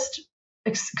resist,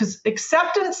 because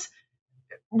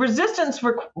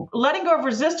letting go of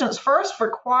resistance first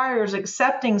requires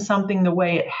accepting something the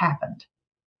way it happened.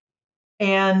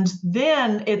 And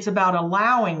then it's about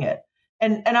allowing it.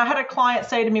 And I had a client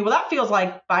say to me, well, that feels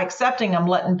like by accepting, I'm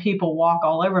letting people walk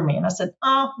all over me. And I said,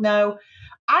 oh, no,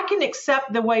 I can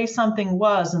accept the way something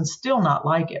was and still not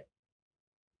like it.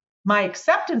 My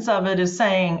acceptance of it is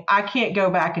saying I can't go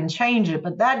back and change it,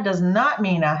 but that does not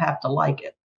mean I have to like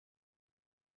it.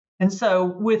 And so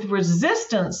with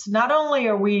resistance, not only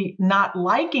are we not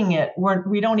liking it,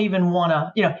 we don't even want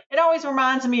to, it always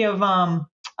reminds me of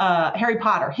Harry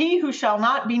Potter, he who shall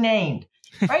not be named,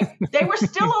 right? They were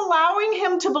still allowing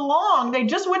him to belong. They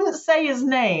just wouldn't say his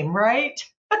name, right?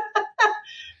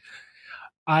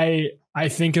 I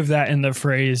think of that in the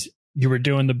phrase, you were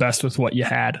doing the best with what you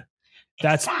had.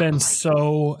 That's been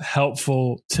so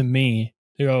helpful to me.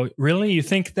 You go, really? You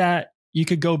think that you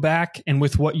could go back and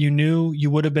with what you knew,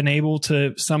 you would have been able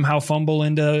to somehow fumble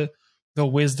into the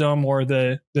wisdom or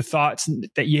the thoughts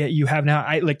that you have now?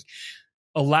 I like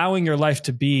allowing your life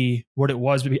to be what it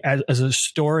was as a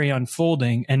story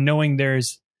unfolding, and knowing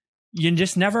you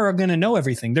just never are going to know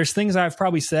everything. There's things I've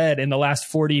probably said in the last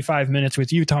 45 minutes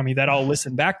with you, Tommy, that I'll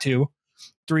listen back to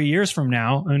 3 years from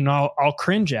now and I'll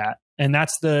cringe at. And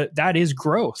that is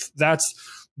growth.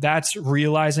 That's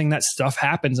realizing that stuff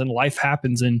happens and life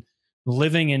happens, and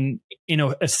living in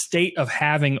a state of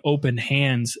having open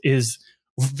hands is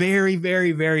very,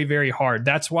 very, very, very hard.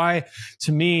 That's why,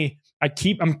 to me,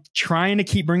 I'm trying to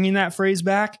keep bringing that phrase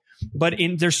back, but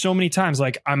there's so many times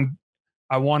like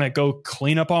I want to go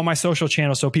clean up all my social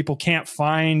channels so people can't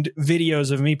find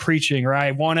videos of me preaching, or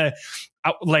I want to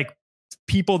like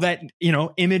people that,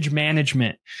 image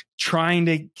management, trying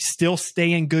to still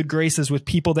stay in good graces with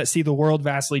people that see the world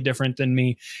vastly different than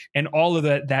me. And all of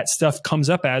that stuff comes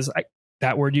up as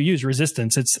that word you use,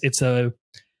 resistance. It's a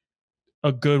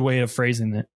good way of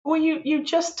phrasing it. Well, you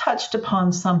just touched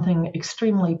upon something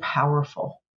extremely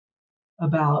powerful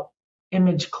about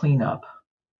image cleanup,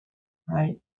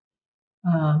 right?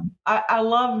 I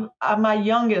love my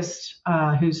youngest,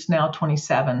 who's now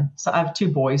 27. So I have two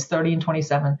boys, 30 and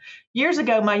 27. Years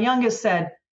ago, my youngest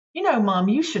said, Mom,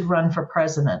 you should run for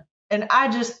president. And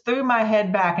I just threw my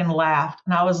head back and laughed.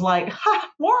 And I was like,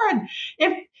 Warren,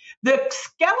 if the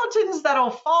skeletons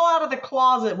that'll fall out of the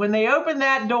closet when they open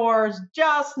that door is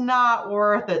just not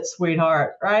worth it,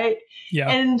 sweetheart. Right. Yeah.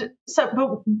 And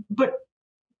so, but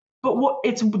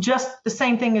it's just the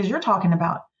same thing as you're talking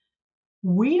about.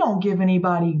 We don't give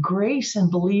anybody grace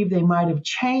and believe they might have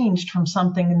changed from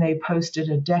something they posted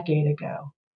a decade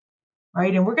ago.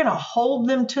 Right. And we're going to hold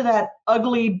them to that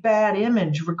ugly, bad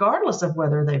image, regardless of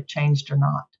whether they've changed or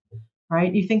not.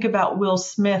 Right. You think about Will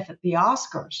Smith at the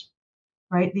Oscars.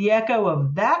 Right. The echo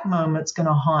of that moment's going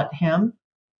to haunt him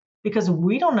because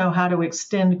we don't know how to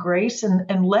extend grace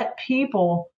and let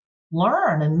people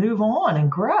learn and move on and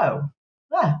grow.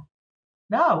 Yeah.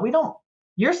 No, we don't.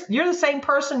 You're the same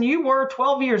person you were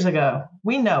 12 years ago.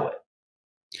 We know it.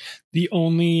 The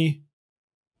only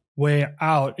way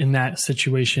out in that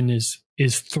situation is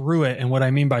through it. And what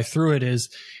I mean by through it is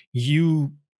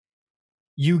you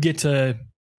get to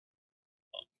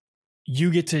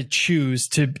choose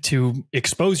to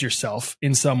expose yourself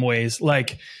in some ways.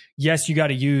 Like, yes, you got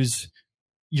to use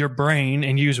your brain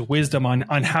and use wisdom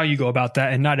on how you go about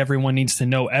that. And not everyone needs to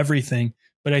know everything.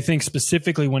 But I think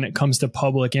specifically when it comes to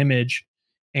public image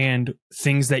and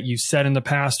things that you said in the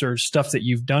past or stuff that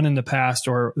you've done in the past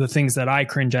or the things that I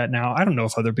cringe at now, I don't know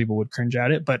if other people would cringe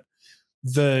at it, but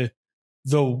the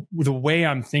way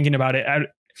I'm thinking about it,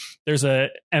 there's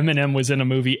Eminem was in a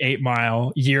movie 8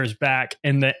 Mile years back,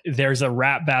 and there's a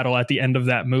rap battle at the end of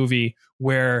that movie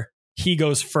where he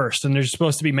goes first and they're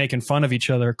supposed to be making fun of each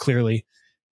other clearly.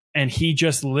 And he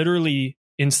just literally,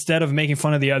 instead of making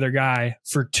fun of the other guy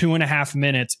for 2.5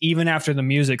 minutes, even after the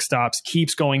music stops,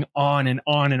 keeps going on and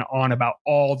on and on about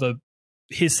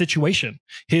his situation,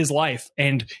 his life.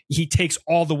 And he takes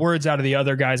all the words out of the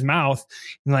other guy's mouth.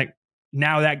 And like,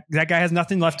 now that guy has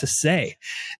nothing left to say.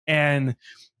 And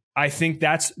I think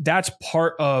that's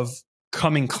part of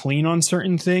coming clean on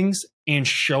certain things and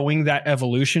showing that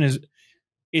evolution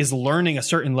is learning a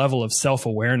certain level of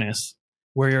self-awareness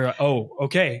where you're,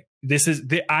 okay,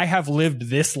 I have lived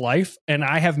this life and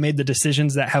I have made the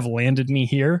decisions that have landed me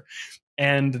here.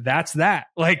 And that's that.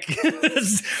 Like,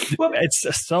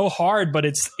 it's so hard, but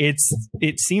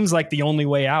it seems like the only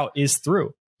way out is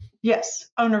through. Yes.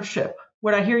 Ownership.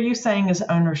 What I hear you saying is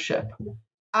ownership.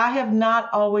 I have not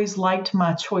always liked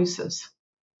my choices.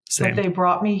 Same. But they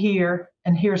brought me here,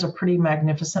 and here's a pretty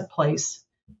magnificent place.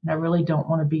 And I really don't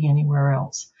want to be anywhere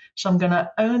else. So I'm going to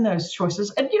own those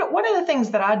choices. And, one of the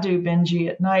things that I do, Benji,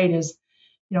 at night is,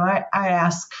 I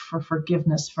ask for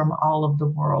forgiveness from all of the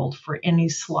world for any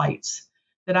slights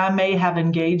that I may have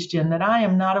engaged in that I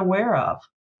am not aware of.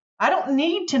 I don't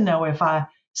need to know if I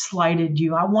slighted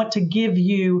you. I want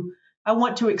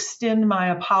to extend my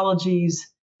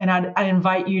apologies, and I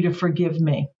invite you to forgive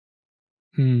me.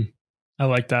 I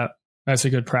like that. That's a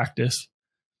good practice.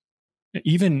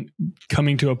 Even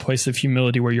coming to a place of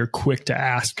humility where you're quick to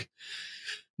ask,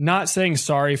 not saying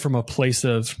sorry from a place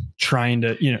of trying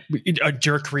to, a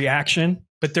jerk reaction,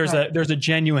 but there's a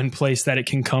genuine place that it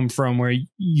can come from where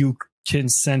you can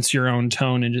sense your own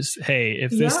tone and just, hey,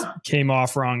 if this came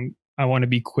off wrong, I want to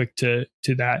be quick to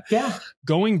that. Yeah.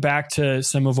 Going back to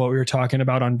some of what we were talking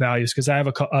about on values, because I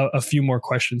have a few more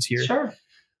questions here. Sure.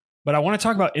 But I want to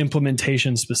talk about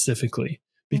implementation specifically,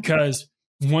 because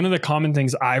one of the common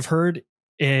things I've heard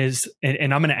is,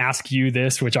 and I'm going to ask you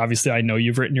this, which obviously I know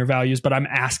you've written your values, but I'm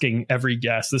asking every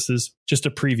guest. This is just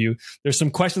a preview. There's some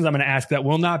questions I'm going to ask that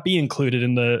will not be included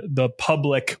in the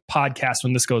public podcast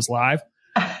when this goes live.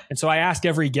 And so I ask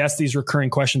every guest these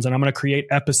recurring questions, and I'm going to create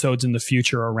episodes in the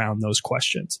future around those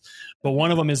questions. But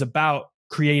one of them is about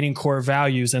creating core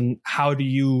values and how do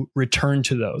you return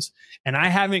to those? And I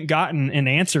haven't gotten an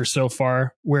answer so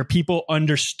far where people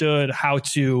understood how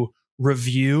to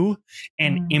review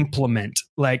and implement.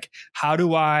 Like, how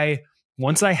do I,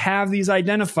 once I have these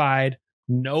identified,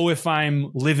 know if I'm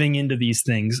living into these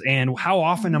things, and how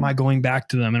often am I going back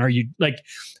to them? And are you like,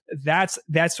 that's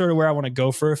sort of where I want to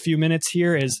go for a few minutes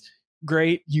here. Is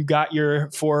great. You got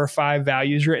your 4 or 5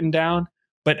 values written down,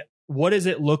 but what does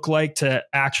it look like to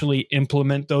actually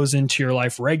implement those into your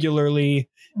life regularly?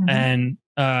 And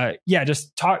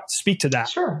just speak to that.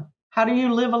 Sure. How do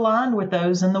you live aligned with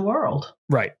those in the world?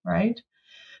 Right. Right.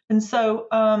 And so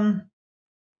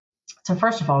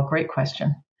first of all, great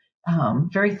question.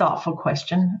 Very thoughtful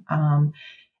question.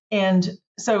 And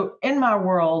so in my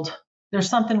world, there's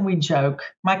something we joke.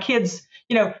 My kids,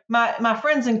 my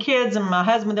friends and kids and my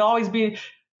husband, they'll always be,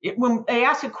 when they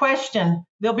ask a question,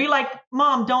 they'll be like,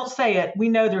 Mom, don't say it. We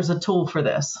know there's a tool for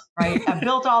this, right? I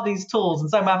built all these tools.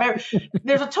 And so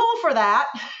there's a tool for that.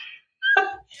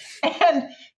 And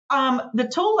the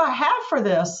tool I have for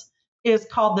this is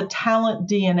called the Talent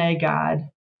DNA Guide.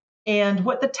 And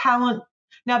what the talent,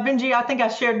 now, Benji, I think I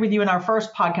shared with you in our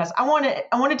first podcast, I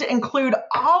wanted to include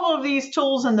all of these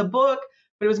tools in the book,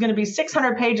 but it was going to be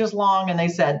 600 pages long. And they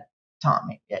said,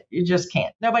 Tomi, you just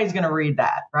can't. Nobody's going to read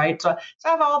that, right? So I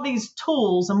have all these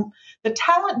tools, and the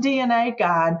Talent DNA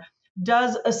Guide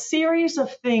does a series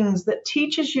of things that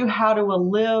teaches you how to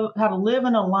live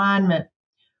in alignment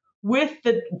with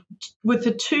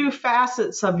the two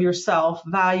facets of yourself,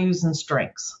 values and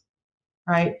strengths,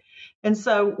 right? And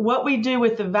so what we do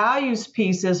with the values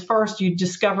piece is first you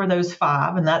discover those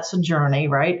 5, and that's a journey,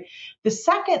 right? The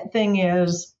second thing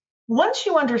is once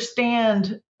you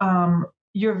understand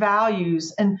your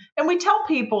values, and we tell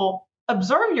people,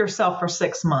 observe yourself for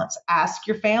 6 months, ask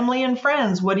your family and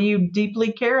friends, what do you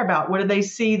deeply care about? What do they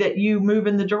see that you move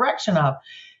in the direction of?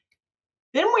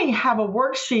 Then we have a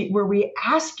worksheet where we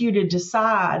ask you to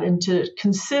decide and to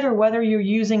consider whether you're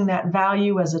using that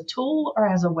value as a tool or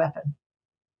as a weapon.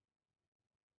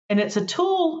 And it's a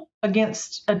tool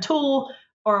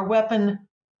or a weapon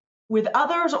with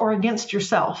others or against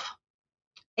yourself.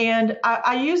 And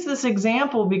I use this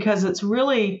example because it's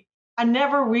really, I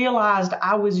never realized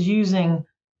I was using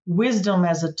wisdom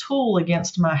as a tool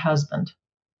against my husband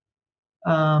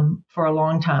for a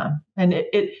long time. And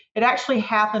it actually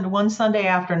happened one Sunday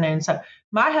afternoon. So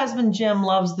my husband, Jim,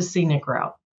 loves the scenic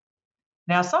route.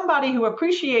 Now, somebody who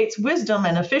appreciates wisdom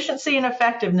and efficiency and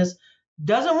effectiveness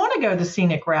doesn't want to go the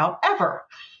scenic route ever.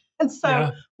 And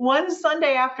so one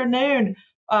Sunday afternoon,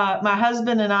 my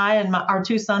husband and I and our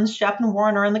 2 sons, Shep and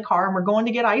Warren, are in the car, and we're going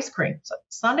to get ice cream. So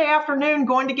Sunday afternoon,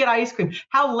 going to get ice cream.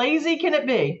 How lazy can it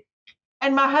be?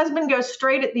 And my husband goes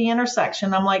straight at the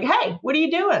intersection. I'm like, hey, what are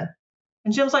you doing?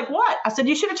 And Jim's like, what? I said,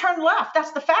 you should have turned left.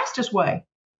 That's the fastest way.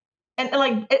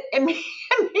 And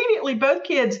immediately both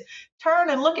kids turn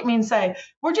and look at me and say,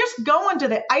 we're just going to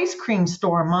the ice cream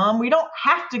store, Mom. We don't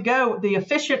have to go the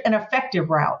efficient and effective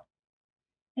route.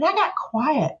 And I got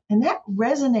quiet, and that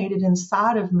resonated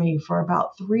inside of me for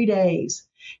about 3 days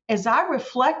as I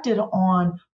reflected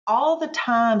on all the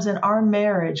times in our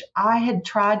marriage I had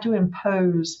tried to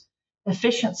impose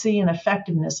efficiency and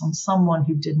effectiveness on someone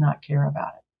who did not care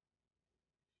about it,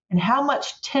 and how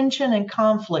much tension and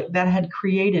conflict that had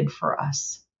created for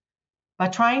us by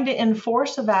trying to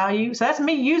enforce a value. So that's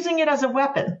me using it as a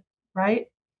weapon, right?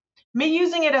 Me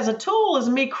using it as a tool is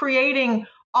me creating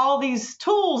all these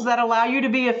tools that allow you to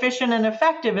be efficient and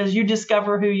effective as you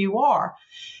discover who you are.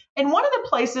 And one of the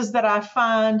places that I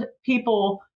find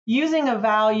people using a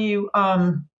value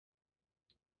as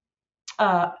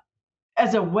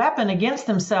a weapon against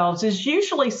themselves is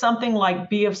usually something like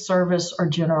be of service or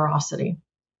generosity.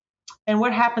 And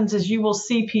what happens is you will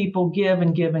see people give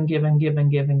and give and give and give and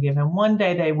give and give. And one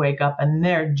day they wake up and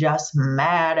they're just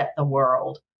mad at the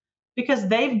world because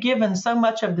they've given so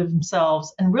much of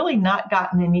themselves and really not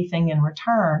gotten anything in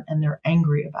return, and they're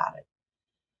angry about it.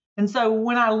 And so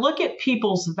when I look at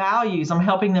people's values, I'm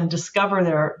helping them discover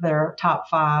their top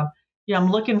 5.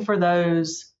 I'm looking for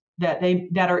those that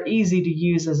are easy to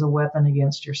use as a weapon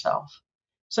against yourself.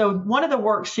 So one of the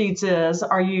worksheets is,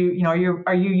 are you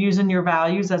using your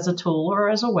values as a tool or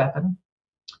as a weapon?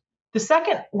 The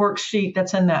second worksheet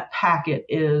that's in that packet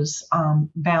is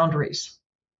boundaries.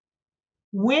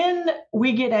 When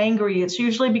we get angry, it's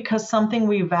usually because something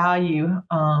we value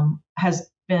has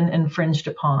been infringed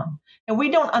upon. And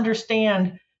we don't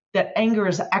understand that anger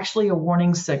is actually a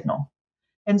warning signal.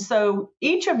 And so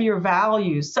each of your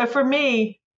values, so for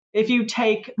me, if you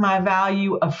take my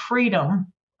value of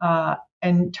freedom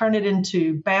and turn it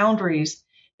into boundaries,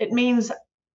 it means,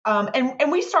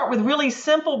 and we start with really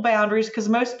simple boundaries because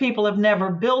most people have never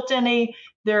built any.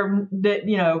 They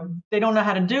don't know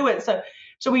how to do it.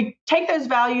 So we take those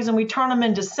values and we turn them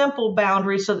into simple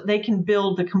boundaries so that they can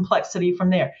build the complexity from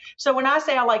there. So when I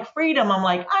say I like freedom, I'm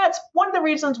like, it's one of the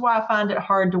reasons why I find it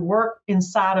hard to work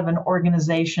inside of an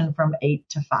organization from 8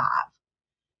 to 5.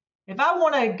 If I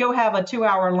want to go have a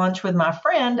 2-hour lunch with my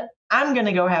friend, I'm going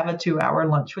to go have a 2-hour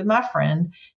lunch with my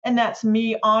friend. And that's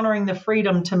me honoring the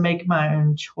freedom to make my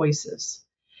own choices.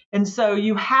 And so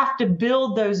you have to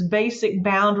build those basic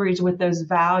boundaries with those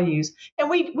values. And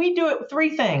we do it with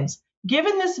 3 things.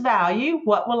 Given this value,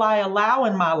 what will I allow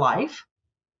in my life?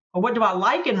 Or what do I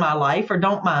like in my life or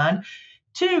don't mind?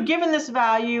 2, given this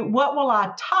value, what will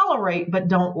I tolerate but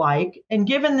don't like? And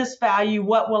given this value,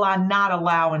 what will I not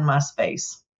allow in my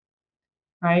space?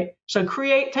 Right? So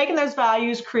taking those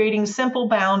values, creating simple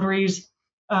boundaries.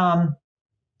 And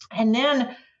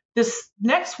then this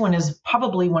next one is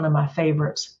probably one of my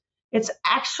favorites. It's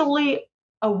actually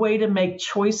a way to make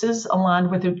choices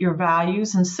aligned with your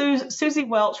values. And Susie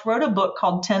Welch wrote a book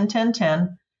called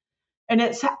 10-10-10. And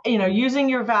it's, using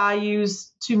your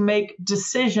values to make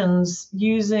decisions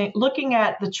looking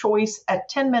at the choice at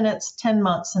 10 minutes, 10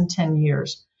 months, and 10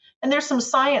 years. And there's some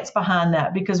science behind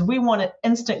that because we want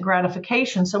instant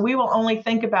gratification. So we will only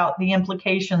think about the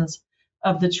implications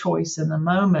of the choice in the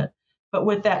moment. But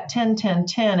with that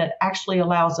 10-10-10, it actually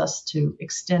allows us to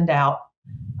extend out.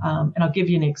 And I'll give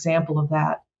you an example of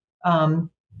that.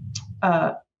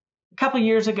 A couple of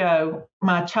years ago,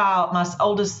 my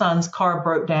oldest son's car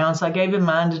broke down, so I gave him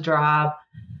mine to drive.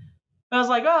 I was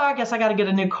like, I guess I got to get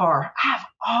a new car. I've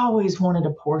always wanted a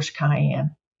Porsche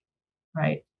Cayenne,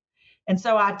 right? And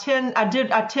so I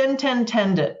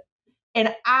 10-10-10'd it.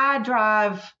 And I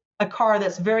drive a car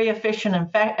that's very efficient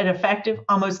and effective,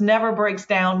 almost never breaks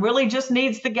down, really just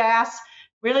needs the gas,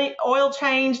 really oil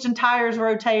changed and tires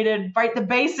rotated, right? The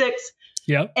basics.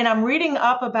 Yep. And I'm reading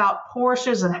up about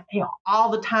Porsches and,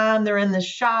 all the time they're in the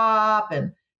shop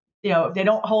and, they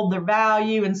don't hold their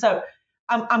value. And so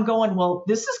I'm going, well,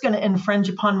 this is going to infringe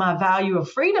upon my value of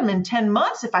freedom in 10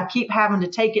 months if I keep having to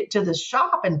take it to the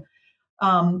shop. And,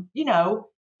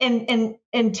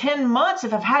 in 10 months,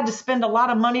 if I've had to spend a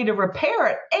lot of money to repair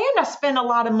it and I spend a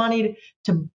lot of money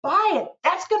to buy it,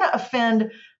 that's going to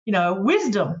offend,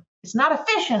 wisdom. It's not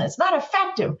efficient. It's not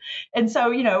effective. And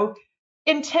so,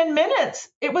 in 10 minutes,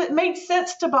 it made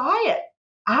sense to buy it.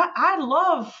 I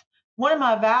love, one of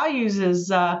my values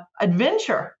is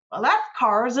adventure. Well, that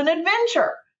car is an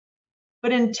adventure.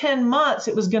 But in 10 months,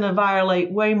 it was going to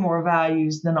violate way more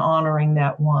values than honoring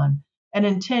that one. And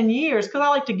in 10 years, because I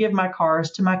like to give my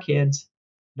cars to my kids,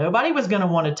 nobody was going to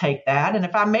want to take that. And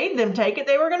if I made them take it,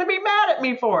 they were going to be mad at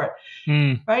me for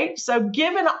it. Right? So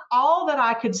given all that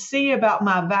I could see about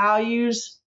my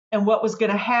values and what was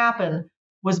going to happen,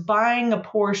 was buying a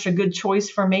Porsche a good choice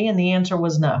for me? And the answer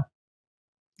was no.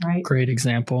 Right. Great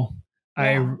example.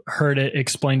 Yeah. I heard it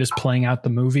explained as playing out the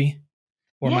movie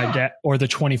or my dad or the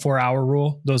 24-hour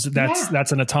rule.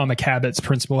 That's an Atomic Habits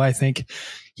principle. I think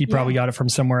he probably got it from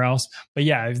somewhere else. But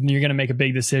if you're going to make a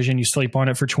big decision, you sleep on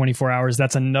it for 24 hours.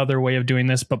 That's another way of doing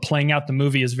this. But playing out the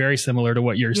movie is very similar to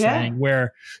what you're saying,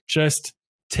 where just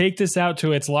take this out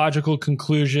to its logical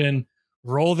conclusion.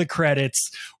 Roll the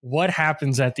credits. What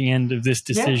happens at the end of this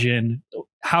decision? Yeah.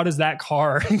 How does that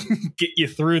car get you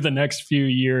through the next few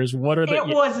years? What are the? It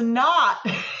was not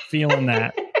feeling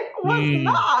that. It was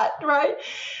not right.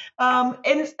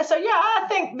 And so, I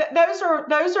think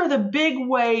those are the big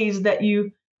ways that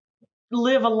you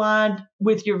live aligned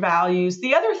with your values.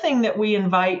 The other thing that we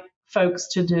invite folks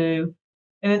to do,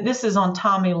 and this is on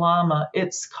Tomi Llama,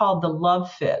 it's called the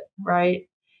Love Fit, right?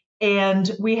 And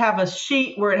we have a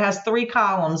sheet where it has 3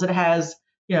 columns. It has,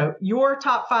 your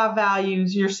top 5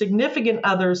 values, your significant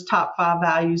other's top 5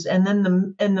 values. And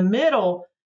then in the middle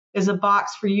is a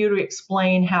box for you to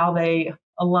explain how they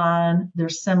align, they're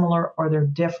similar, or they're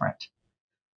different.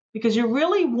 Because you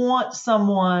really want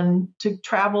someone to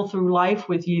travel through life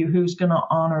with you who's going to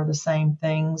honor the same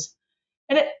things.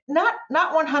 And it not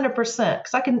 100%,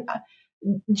 because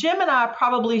Jim and I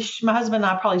my husband and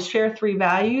I probably share 3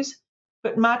 values.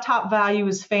 But my top value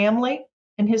is family,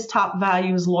 and his top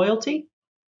value is loyalty.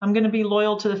 I'm going to be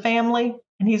loyal to the family,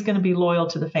 and he's going to be loyal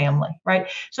to the family, right?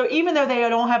 So even though they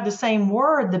don't have the same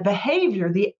word, the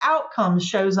behavior, the outcome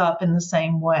shows up in the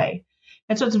same way.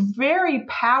 And so it's very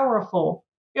powerful.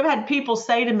 You've had people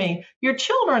say to me, your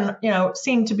children,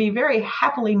 seem to be very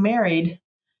happily married.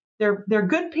 They're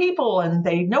good people and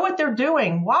they know what they're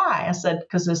doing. Why? I said,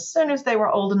 because as soon as they were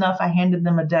old enough, I handed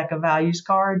them a deck of values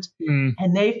cards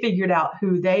and they figured out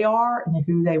who they are and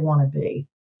who they want to be.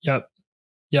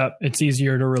 Yep. It's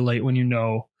easier to relate when you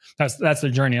know. That's the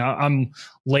journey. I'm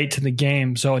late to the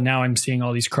game. So now I'm seeing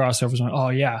all these crossovers. Oh,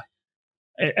 yeah.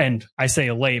 And I say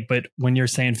late, but when you're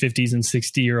saying 50s and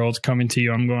 60-year-olds coming to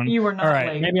you, I'm going, you were not all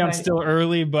right, late. Maybe I'm still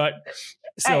early, but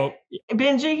so. Hey,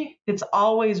 Benji, it's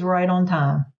always right on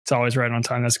time. It's always right on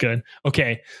time. That's good.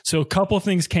 Okay. So a couple of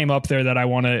things came up there that I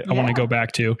want to go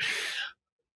back to.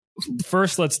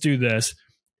 First, let's do this.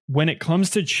 When it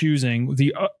comes to choosing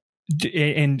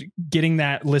and getting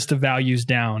that list of values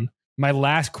down, my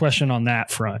last question on that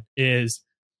front is,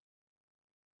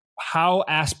 how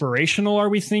aspirational are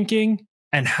we thinking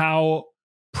and how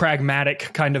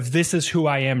pragmatic kind of this is who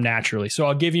I am naturally? So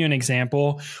I'll give you an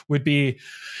example would be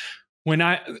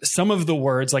some of the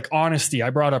words like honesty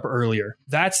I brought up earlier.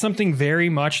 That's something very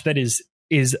much that is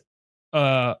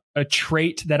a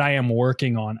trait that I am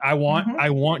working on. I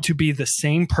want to be the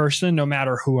same person no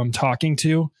matter who I'm talking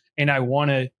to. and I want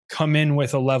to come in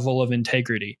with a level of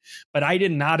integrity. But I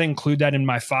did not include that in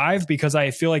my 5 because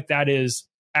I feel like that is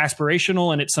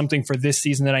aspirational and it's something for this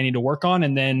season that I need to work on.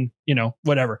 And then,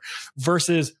 whatever,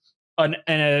 versus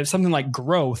something like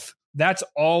growth. That's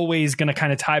always going to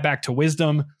kind of tie back to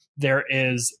wisdom. There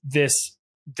is this,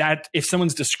 that if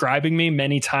someone's describing me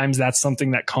many times, that's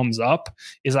something that comes up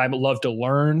is I love to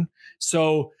learn.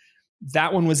 So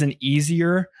that one was an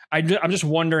easier. I'm just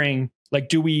wondering, like,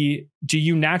 do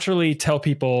you naturally tell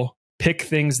people pick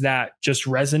things that just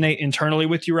resonate internally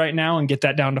with you right now and get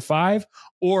that down to 5,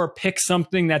 or pick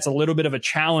something that's a little bit of a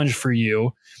challenge for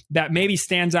you that maybe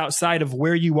stands outside of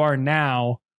where you are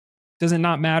now? Does it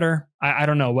not matter? I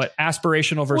don't know what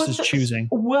aspirational versus choosing.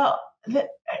 Well,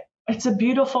 it's a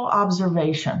beautiful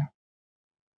observation,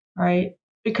 right?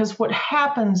 Because what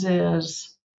happens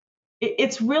is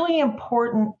it's really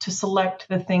important to select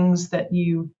the things that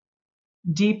you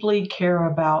deeply care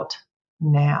about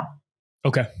now.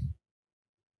 Okay.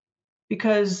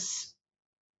 Because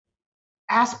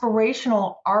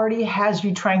aspirational already has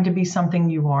you trying to be something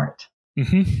you aren't.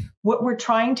 Mm-hmm. What we're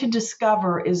trying to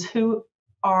discover is who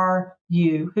are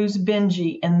you, who's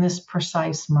Benji in this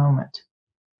precise moment.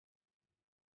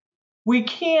 We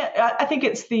can't, I think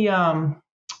it's the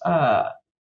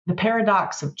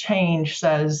paradox of change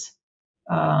says,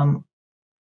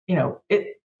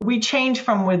 we change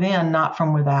from within, not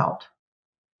from without.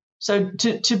 So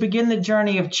to begin the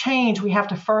journey of change, we have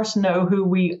to first know who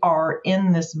we are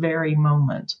in this very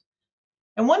moment.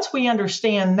 And once we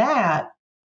understand that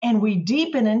and we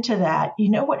deepen into that, you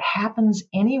know what happens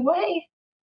anyway?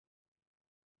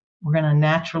 We're going to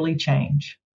naturally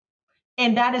change.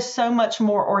 And that is so much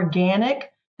more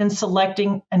organic than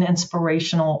selecting an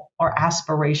inspirational or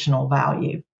aspirational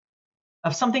value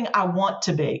of something I want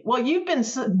to be. Well, you've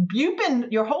been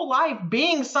your whole life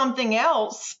being something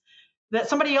else that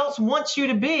somebody else wants you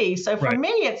to be. So for me,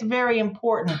 it's very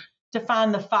important to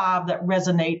find the 5 that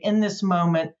resonate in this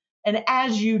moment. And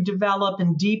as you develop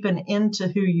and deepen into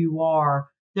who you are,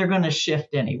 they're going to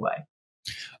shift anyway.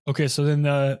 Okay. So then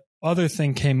the other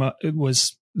thing came up,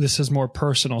 this is more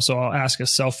personal. So I'll ask a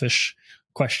selfish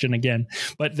question again,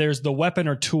 but there's the weapon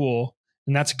or tool,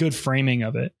 and that's a good framing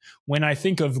of it. When I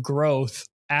think of growth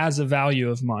as a value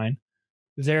of mine,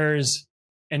 there's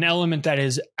an element that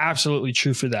is absolutely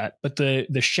true for that. But the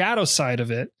shadow side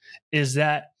of it is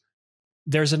that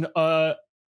there's a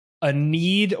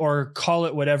need, or call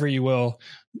it whatever you will,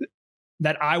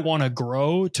 that I want to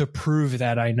grow to prove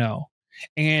that I know.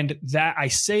 And that I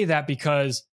say that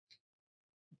because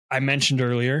I mentioned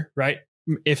earlier, right?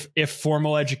 If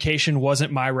formal education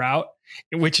wasn't my route,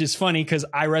 which is funny because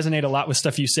I resonate a lot with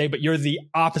stuff you say, but you're the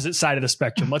opposite side of the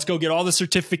spectrum. Let's go get all the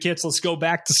certificates. Let's go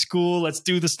back to school. Let's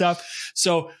do the stuff.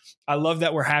 So I love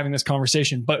that we're having this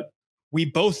conversation, but we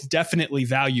both definitely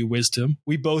value wisdom.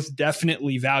 We both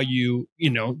definitely value,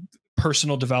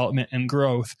 personal development and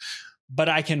growth, but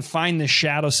I can find the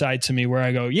shadow side to me where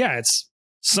I go, yeah,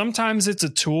 sometimes it's a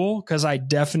tool because I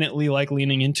definitely like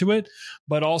leaning into it,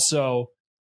 but also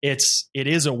it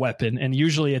is a weapon. And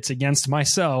usually it's against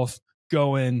myself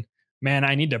going, man,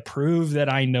 I need to prove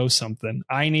that I know something.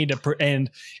 I need to, and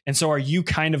so are you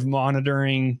kind of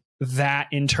monitoring that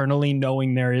internally,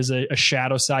 knowing there is a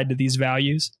shadow side to these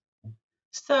values?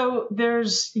 So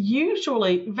values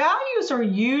are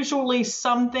usually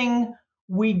something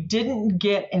we didn't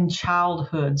get in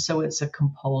childhood. So it's a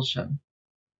compulsion,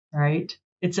 right?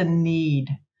 It's a need.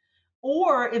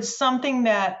 Or it's something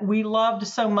that we loved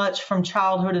so much from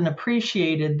childhood and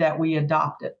appreciated that we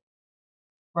adopted,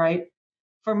 right?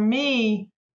 For me,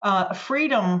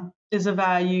 freedom is a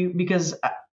value because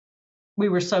we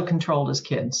were so controlled as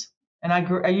kids. And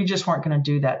you just weren't going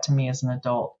to do that to me as an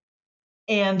adult.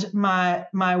 And my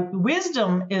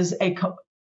wisdom is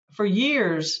for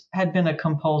years had been a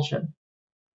compulsion.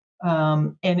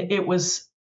 And it was,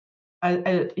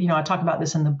 I talk about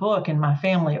this in the book. In my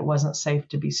family, it wasn't safe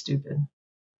to be stupid.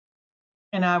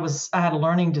 And I had a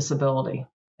learning disability.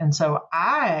 And so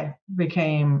I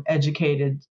became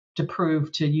educated to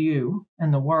prove to you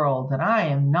and the world that I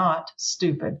am not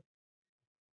stupid.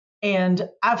 And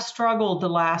I've struggled the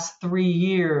last 3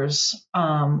 years.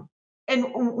 And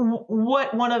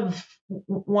what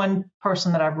one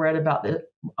person that I've read about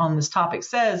on this topic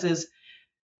says is,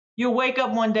 you'll wake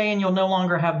up one day and you'll no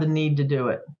longer have the need to do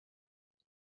it.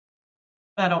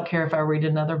 I don't care if I read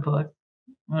another book.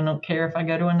 I don't care if I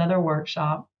go to another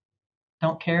workshop.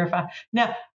 Don't care if I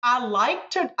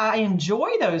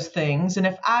enjoy those things. And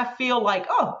if I feel like,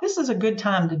 oh, this is a good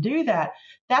time to do that,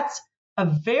 that's a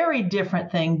very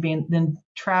different thing than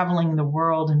traveling the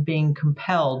world and being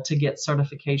compelled to get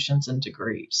certifications and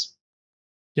degrees.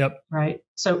 Yep. Right.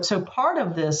 So part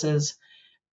of this is,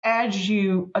 as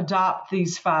you adopt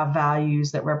these 5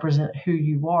 values that represent who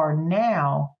you are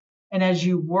now, and as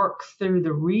you work through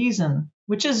the reason,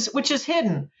 which is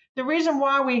hidden, the reason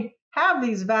why we have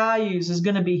these values is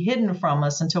going to be hidden from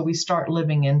us until we start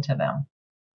living into them.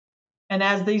 And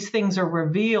as these things are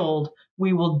revealed,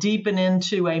 we will deepen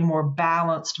into a more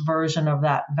balanced version of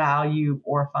that value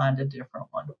or find a different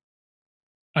one.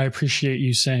 I appreciate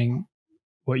you saying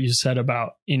what you said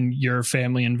about in your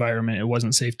family environment, it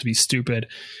wasn't safe to be stupid.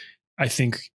 I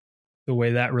think the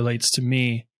way that relates to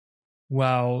me,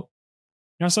 well,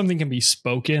 something can be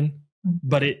spoken,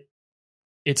 but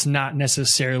it's not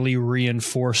necessarily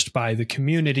reinforced by the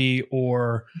community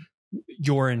or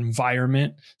your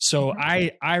environment. So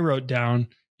I wrote down,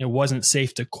 it wasn't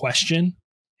safe to question.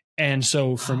 And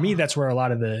so for me, that's where a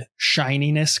lot of the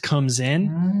shininess comes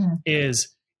in, is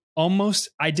almost,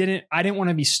 I didn't want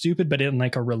to be stupid, but in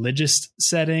like a religious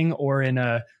setting or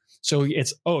so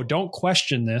it's, don't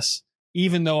question this,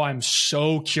 even though I'm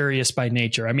so curious by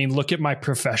nature. I mean, look at my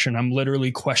profession. I'm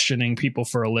literally questioning people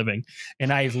for a living.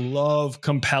 And I love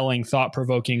compelling,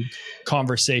 thought-provoking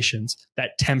conversations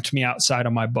that tempt me outside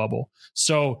of my bubble.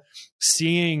 So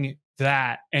seeing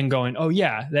that and going, oh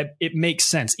yeah, that it makes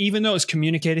sense. Even though it's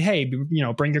communicated, hey,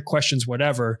 bring your questions,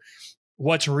 whatever.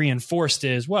 What's reinforced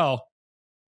is, well,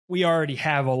 we already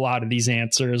have a lot of these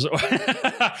answers,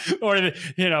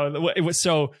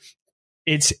 so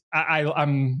it's,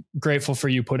 I'm grateful for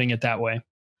you putting it that way.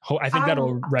 I think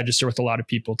that'll register with a lot of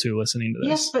people too, listening to this.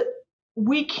 Yes, but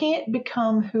we can't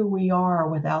become who we are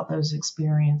without those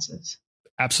experiences.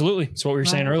 Absolutely. It's what we were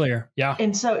saying earlier. Yeah.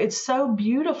 And so it's so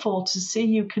beautiful to see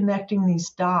you connecting these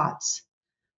dots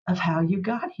of how you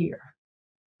got here,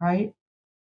 right?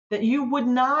 That you would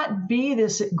not be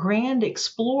this grand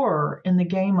explorer in the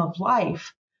game of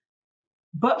life,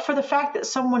 but for the fact that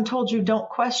someone told you don't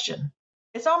question.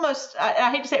 It's almost,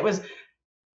 I hate to say it was,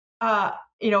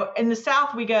 in the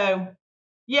South we go,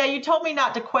 yeah, you told me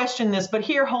not to question this, but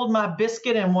here, hold my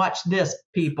biscuit and watch this,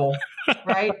 people,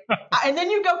 right? And then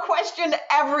you go question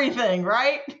everything,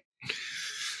 right?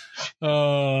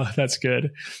 Oh, that's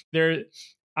good.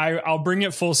 I'll bring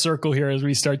it full circle here as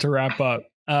we start to wrap up.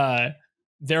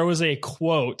 There was a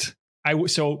quote.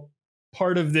 So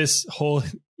part of this whole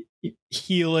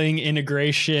healing,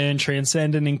 integration,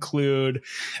 transcend and include,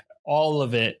 all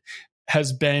of it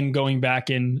has been going back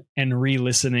and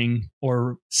re-listening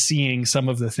or seeing some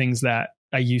of the things that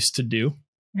I used to do.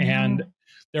 Mm-hmm. And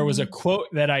there was a quote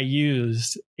that I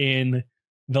used in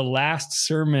the last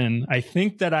sermon. I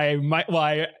think that I might,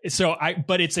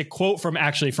 but it's a quote from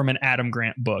an Adam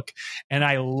Grant book. And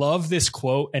I love this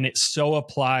quote, and it so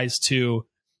applies to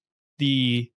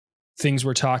the things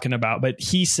we're talking about. But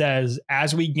he says,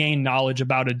 as we gain knowledge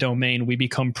about a domain, we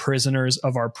become prisoners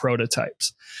of our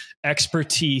prototypes.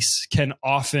 Expertise can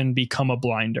often become a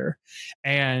blinder.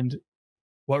 And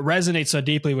what resonates so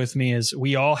deeply with me is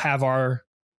we all have our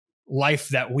life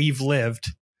that we've lived,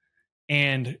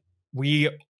 and we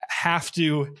have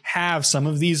to have some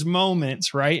of these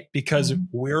moments, right? Because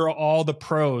we're all the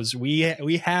pros. We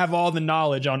have all the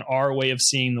knowledge on our way of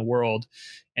seeing the world.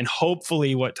 And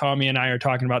hopefully what Tomi and I are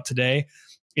talking about today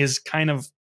is kind of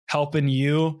helping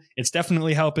you. It's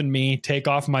definitely helping me take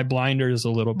off my blinders a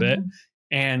little bit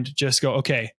and just go,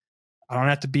 okay, I don't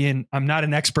have to be I'm not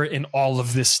an expert in all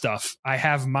of this stuff. I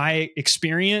have my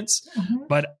experience,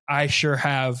 but I sure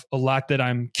have a lot that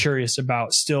I'm curious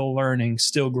about, still learning,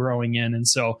 still growing in. And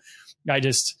so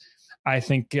I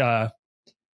think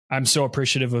I'm so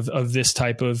appreciative of this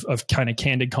type of kind of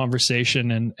candid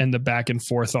conversation and the back and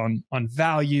forth on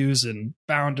values and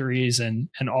boundaries and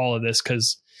all of this,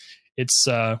 because it's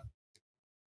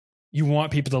you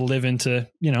want people to live into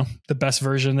the best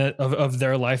version of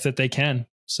their life that they can.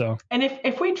 So, and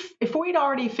if we'd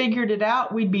already figured it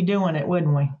out, we'd be doing it,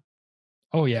 wouldn't we?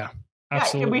 Oh yeah.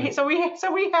 Absolutely. Yeah,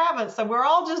 so we haven't. So we're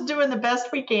all just doing the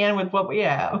best we can with what we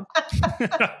have.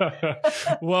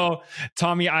 Well,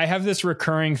 Tomi, I have this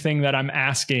recurring thing that I'm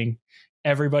asking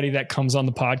everybody that comes on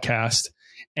the podcast,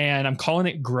 and I'm calling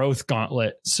it Growth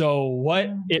Gauntlet. So what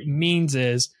it means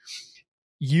is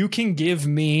you can give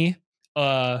me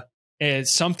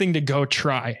something to go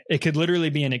try. It could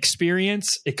literally be an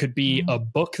experience. It could be a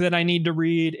book that I need to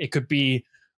read. It could be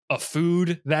a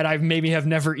food that I maybe have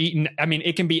never eaten. I mean,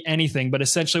 it can be anything, but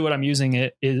essentially what I'm using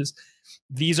it is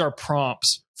these are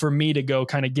prompts for me to go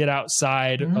kind of get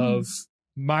outside of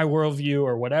my worldview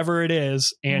or whatever it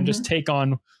is and just take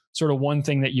on sort of one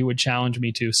thing that you would challenge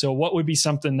me to. So what would be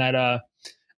something that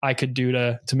I could do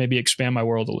to maybe expand my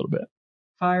world a little bit?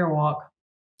 Firewalk.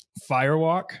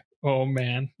 Firewalk? Oh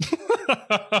man.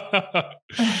 I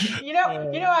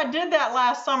did that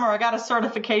last summer. I got a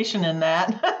certification in that.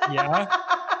 Yeah.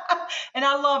 And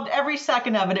I loved every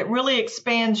second of it. It really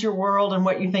expands your world and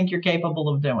what you think you're capable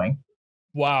of doing.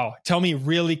 Wow. Tell me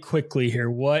really quickly here.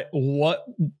 What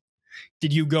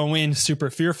did you go in super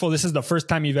fearful? This is the first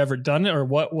time you've ever done it, or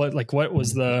what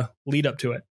was the lead up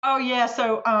to it? Oh yeah.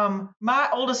 So, my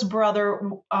oldest brother,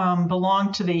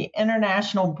 belonged to the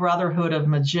International Brotherhood of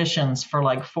Magicians for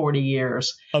like 40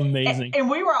 years. Amazing. And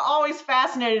we were always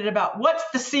fascinated about what's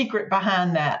the secret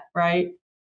behind that. Right.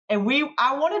 And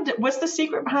what's the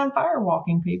secret behind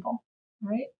firewalking people?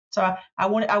 Right. So I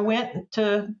went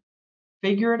to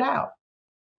figure it out.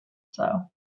 So.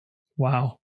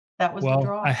 Wow. That was the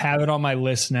draw. I have it on my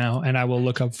list now, and I will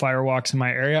look up firewalks in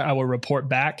my area. I will report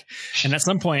back. And at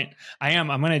some point I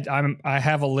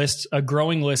have a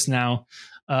growing list now.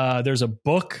 There's a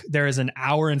book. There is an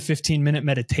hour and 15-minute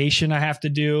meditation I have to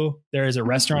do. There is a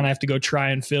restaurant I have to go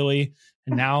try in Philly.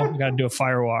 And now I got to do a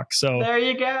firewalk. So there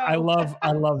you go. I love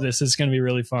this. It's going to be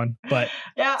really fun, but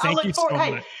yeah, thank you so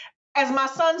much. As my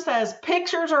son says,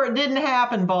 pictures or it didn't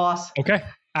happen, boss. Okay.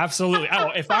 Absolutely. Oh,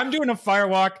 if I'm doing a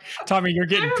firewalk, Tomi, you're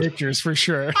getting pictures for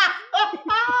sure.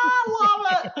 I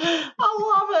love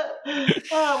it.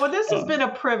 Well, this has been a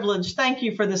privilege. Thank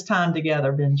you for this time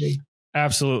together, Benji.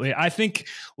 Absolutely. I think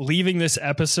leaving this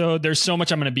episode, there's so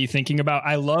much I'm going to be thinking about.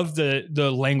 I love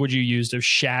the language you used of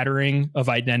shattering of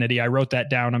identity. I wrote that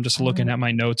down. I'm just looking at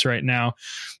my notes right now.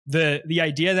 The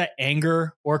idea that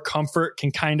anger or comfort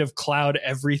can kind of cloud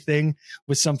everything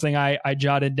was something I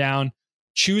jotted down.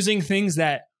 Choosing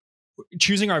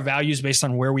our values based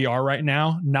on where we are right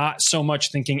now, not so much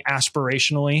thinking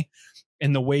aspirationally,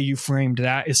 and the way you framed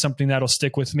that is something that'll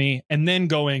stick with me. And then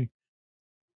going,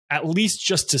 at least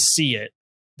just to see it,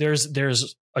 there's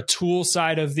a tool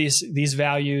side of these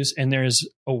values, and there's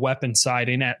a weapon side,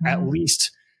 and at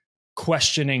least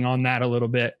questioning on that a little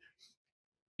bit.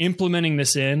 Implementing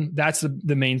this that's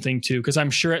the main thing too, because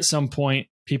I'm sure at some point,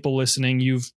 people listening,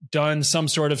 you've done some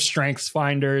sort of strengths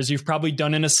finders. You've probably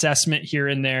done an assessment here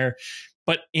and there,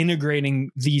 but integrating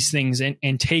these things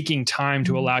and taking time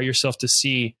to allow yourself to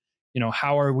see,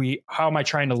 how am I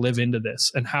trying to live into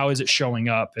this, and how is it showing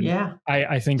up? And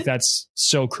I think that's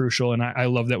so crucial. And I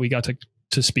love that we got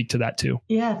to speak to that too.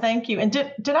 Yeah. Thank you. And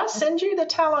did I send you the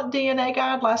talent DNA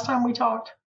guide last time we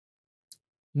talked?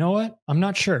 You know what? I'm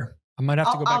not sure. I might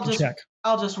have to go back and check.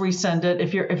 I'll just resend it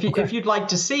if you'd like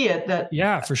to see it.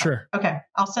 Yeah, for sure. Okay,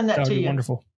 I'll send that to you.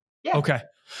 Wonderful. Yeah. Okay.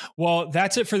 Well,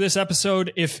 that's it for this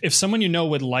episode. If someone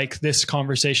would like this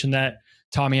conversation that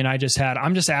Tomi and I just had,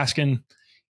 I'm just asking,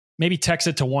 maybe text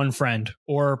it to one friend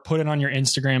or put it on your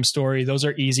Instagram story. Those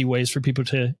are easy ways for people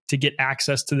to get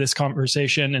access to this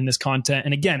conversation and this content.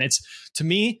 And again, to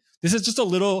me, this is just a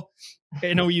little.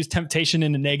 I know we use temptation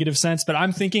in a negative sense, but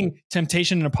I'm thinking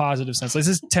temptation in a positive sense. This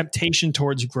is temptation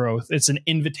towards growth. It's an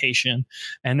invitation,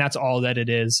 and that's all that it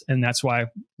is. And that's why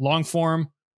long form,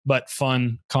 but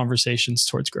fun conversations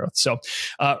towards growth. So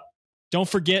don't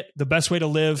forget, the best way to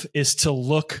live is to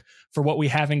look for what we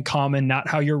have in common, not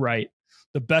how you're right.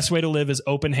 The best way to live is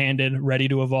open-handed, ready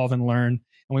to evolve and learn.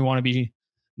 And we want to be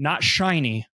not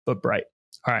shiny, but bright.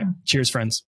 All right. Cheers,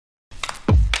 friends.